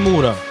Jamie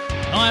Lemura.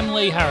 I'm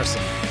Lee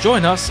Harrison.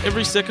 Join us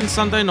every second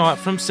Sunday night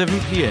from 7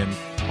 p.m.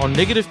 on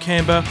Negative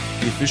Camber,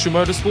 the official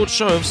motorsport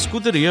show of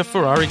Scuderia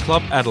Ferrari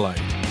Club Adelaide.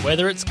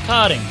 Whether it's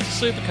karting,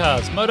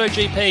 supercars,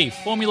 MotoGP,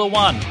 Formula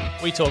One,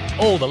 we talk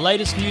all the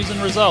latest news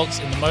and results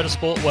in the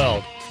motorsport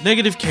world.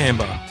 Negative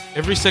Camber,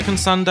 every second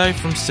Sunday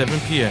from 7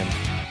 p.m.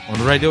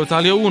 on Radio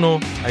Italia Uno,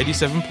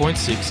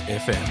 87.6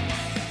 FM.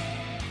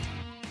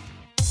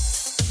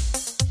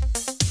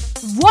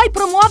 Vuoi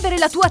promuovere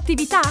la tua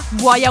attività?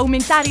 Vuoi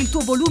aumentare il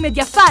tuo volume di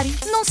affari?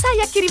 Non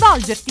sai a chi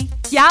rivolgerti?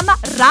 Chiama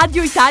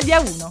Radio Italia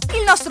 1.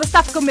 Il nostro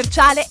staff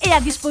commerciale è a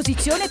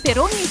disposizione per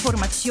ogni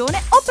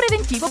informazione o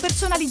preventivo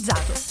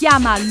personalizzato.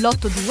 Chiama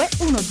all'82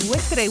 12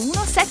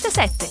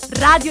 3177.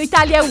 Radio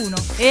Italia 1.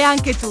 E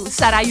anche tu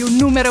sarai un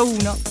numero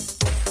 1.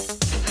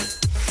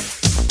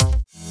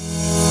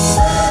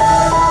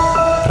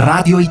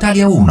 Radio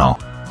Italia 1.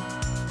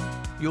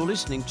 You're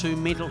listening to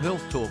Mental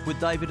Health Talk with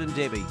David and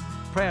Debbie,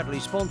 proudly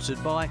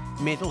sponsored by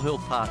Mental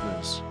Health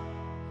Partners.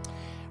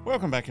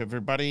 Welcome back,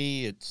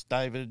 everybody. It's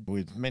David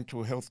with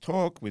Mental Health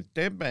Talk with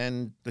Deb,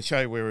 and the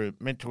show where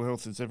mental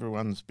health is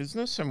everyone's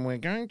business. And we're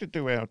going to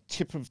do our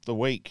tip of the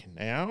week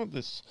now.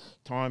 This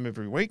time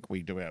every week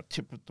we do our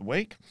tip of the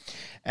week.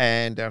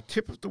 And our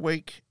tip of the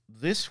week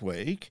this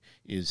week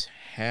is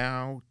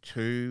how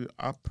to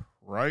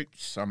approach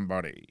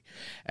somebody.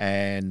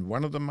 And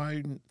one of the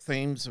main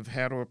themes of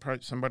how to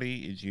approach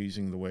somebody is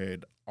using the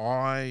word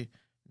I,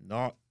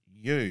 not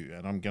you.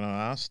 And I'm going to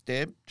ask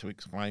Deb to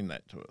explain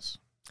that to us.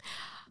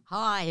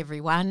 Hi,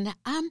 everyone.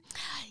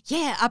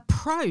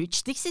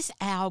 Approach. This is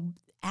our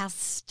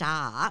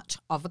start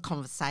of a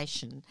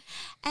conversation,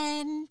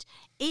 and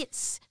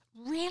it's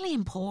really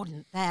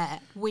important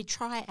that we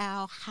try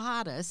our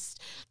hardest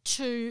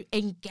to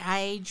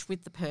engage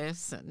with the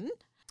person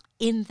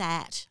in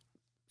that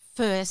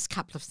first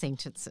couple of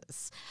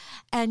sentences.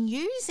 And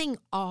using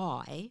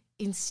I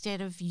instead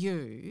of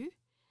you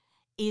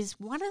is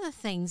one of the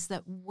things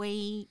that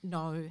we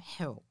know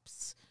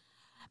helps.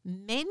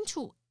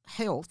 Mental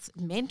health,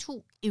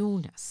 mental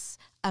illness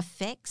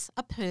affects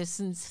a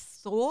person's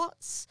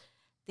thoughts,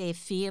 their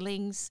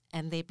feelings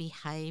and their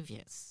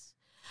behaviours.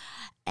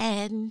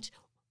 And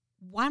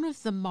one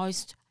of the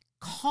most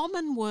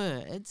common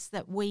words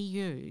that we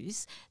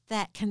use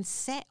that can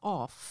set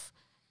off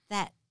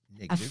that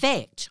negative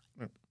effect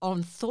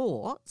on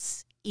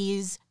thoughts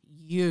is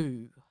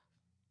you.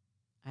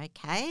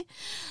 Okay?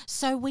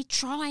 So we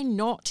try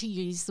not to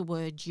use the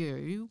word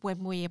you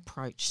when we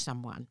approach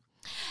someone.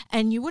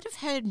 And you would have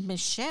heard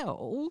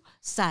Michelle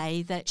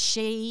say that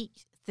she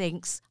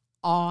thinks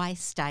I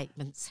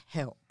statements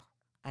help.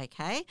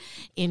 okay,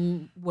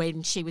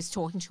 when she was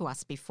talking to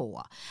us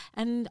before.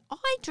 And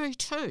I do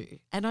too,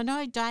 and I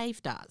know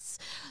Dave does.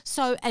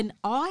 So an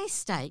I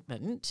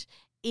statement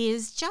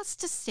is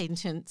just a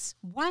sentence,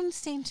 one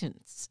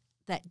sentence,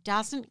 that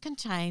doesn't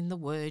contain the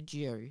word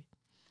you.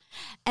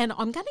 And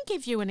I'm going to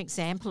give you an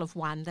example of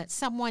one that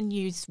someone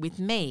used with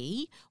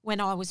me when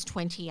I was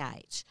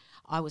 28.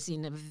 I was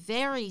in a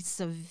very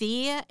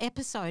severe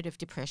episode of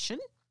depression,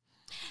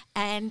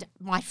 and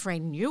my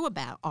friend knew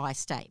about I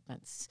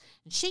statements.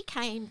 And she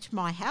came to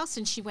my house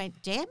and she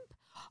went, Deb,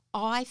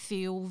 I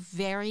feel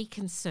very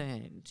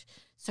concerned.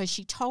 So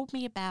she told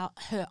me about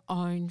her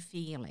own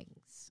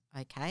feelings,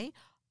 okay?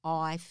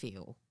 I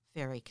feel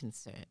very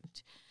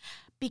concerned.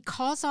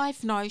 Because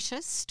I've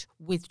noticed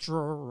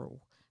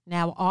withdrawal.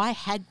 Now, I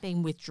had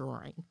been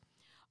withdrawing.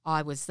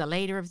 I was the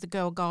leader of the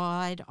Girl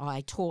Guide,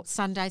 I taught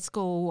Sunday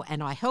school,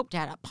 and I helped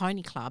out at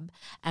Pony Club,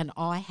 and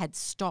I had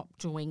stopped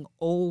doing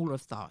all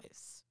of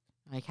those,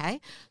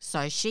 okay?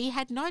 So she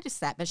had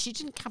noticed that, but she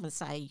didn't come and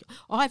say,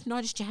 I've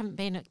noticed you haven't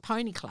been at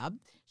Pony Club.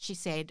 She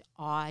said,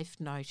 I've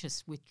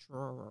noticed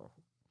withdrawal.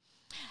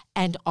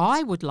 And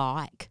I would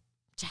like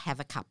to have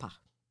a cuppa.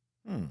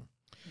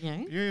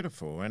 Yeah.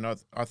 Beautiful. And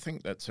I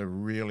think that's a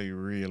really,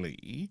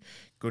 really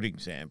good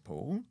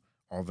example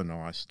of an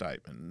I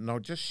statement. And I'll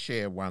just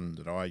share one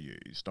that I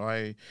used.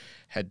 I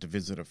had to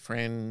visit a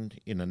friend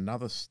in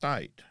another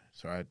state,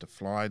 so I had to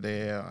fly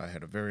there. I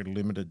had a very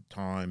limited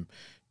time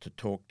to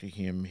talk to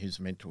him. His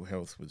mental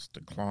health was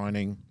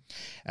declining.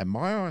 And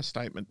my I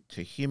statement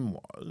to him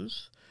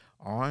was,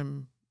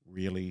 I'm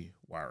really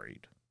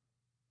worried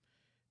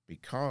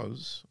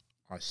because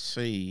I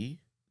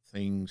see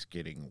things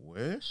getting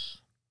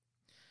worse,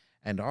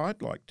 and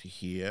I'd like to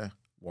hear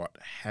what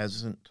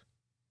hasn't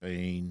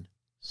been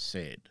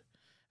said.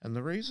 And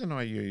the reason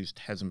I used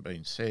hasn't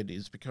been said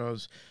is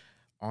because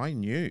I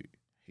knew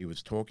he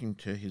was talking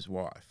to his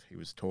wife, he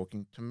was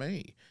talking to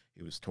me,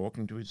 he was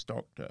talking to his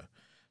doctor,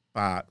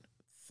 but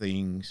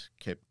things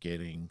kept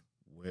getting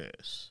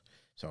worse.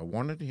 So I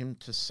wanted him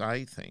to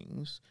say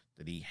things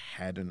that he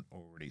hadn't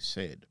already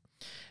said.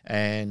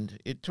 And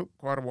it took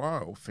quite a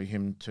while for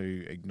him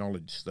to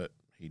acknowledge that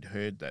he'd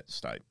heard that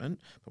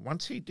statement. But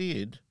once he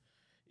did,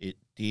 it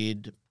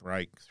did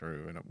break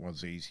through, and it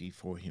was easy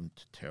for him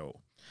to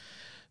tell.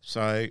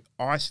 So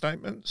I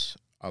statements,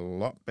 a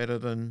lot better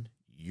than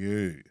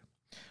you.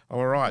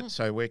 All right,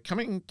 so we're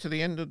coming to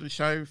the end of the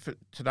show for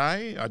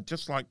today. I'd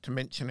just like to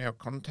mention our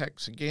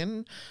contacts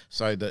again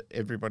so that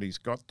everybody's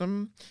got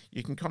them.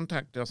 You can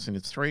contact us in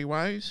 3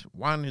 ways.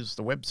 One is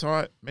the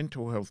website,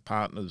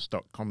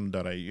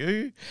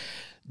 mentalhealthpartners.com.au.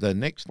 The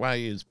next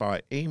way is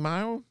by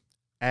email,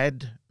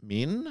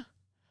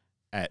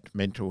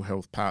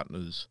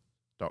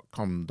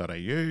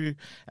 admin@mentalhealthpartners.com.au.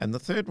 And the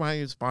third way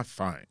is by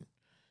phone,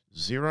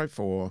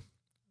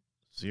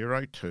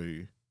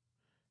 0402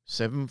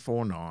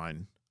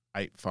 749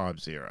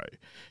 850.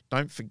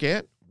 Don't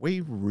forget, we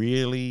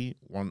really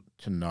want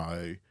to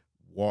know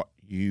what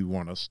you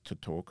want us to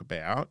talk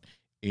about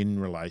in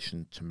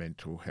relation to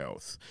mental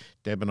health.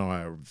 Deb and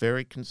I are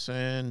very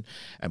concerned,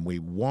 and we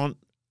want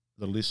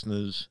the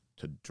listeners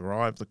to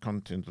drive the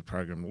content of the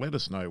program. Let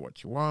us know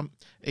what you want.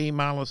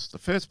 Email us. The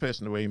first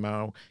person to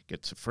email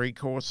gets a free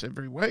course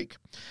every week,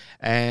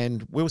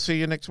 and we'll see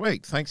you next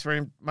week. Thanks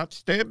very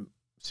much, Deb.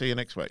 See you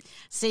next week.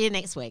 See you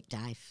next week,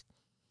 Dave.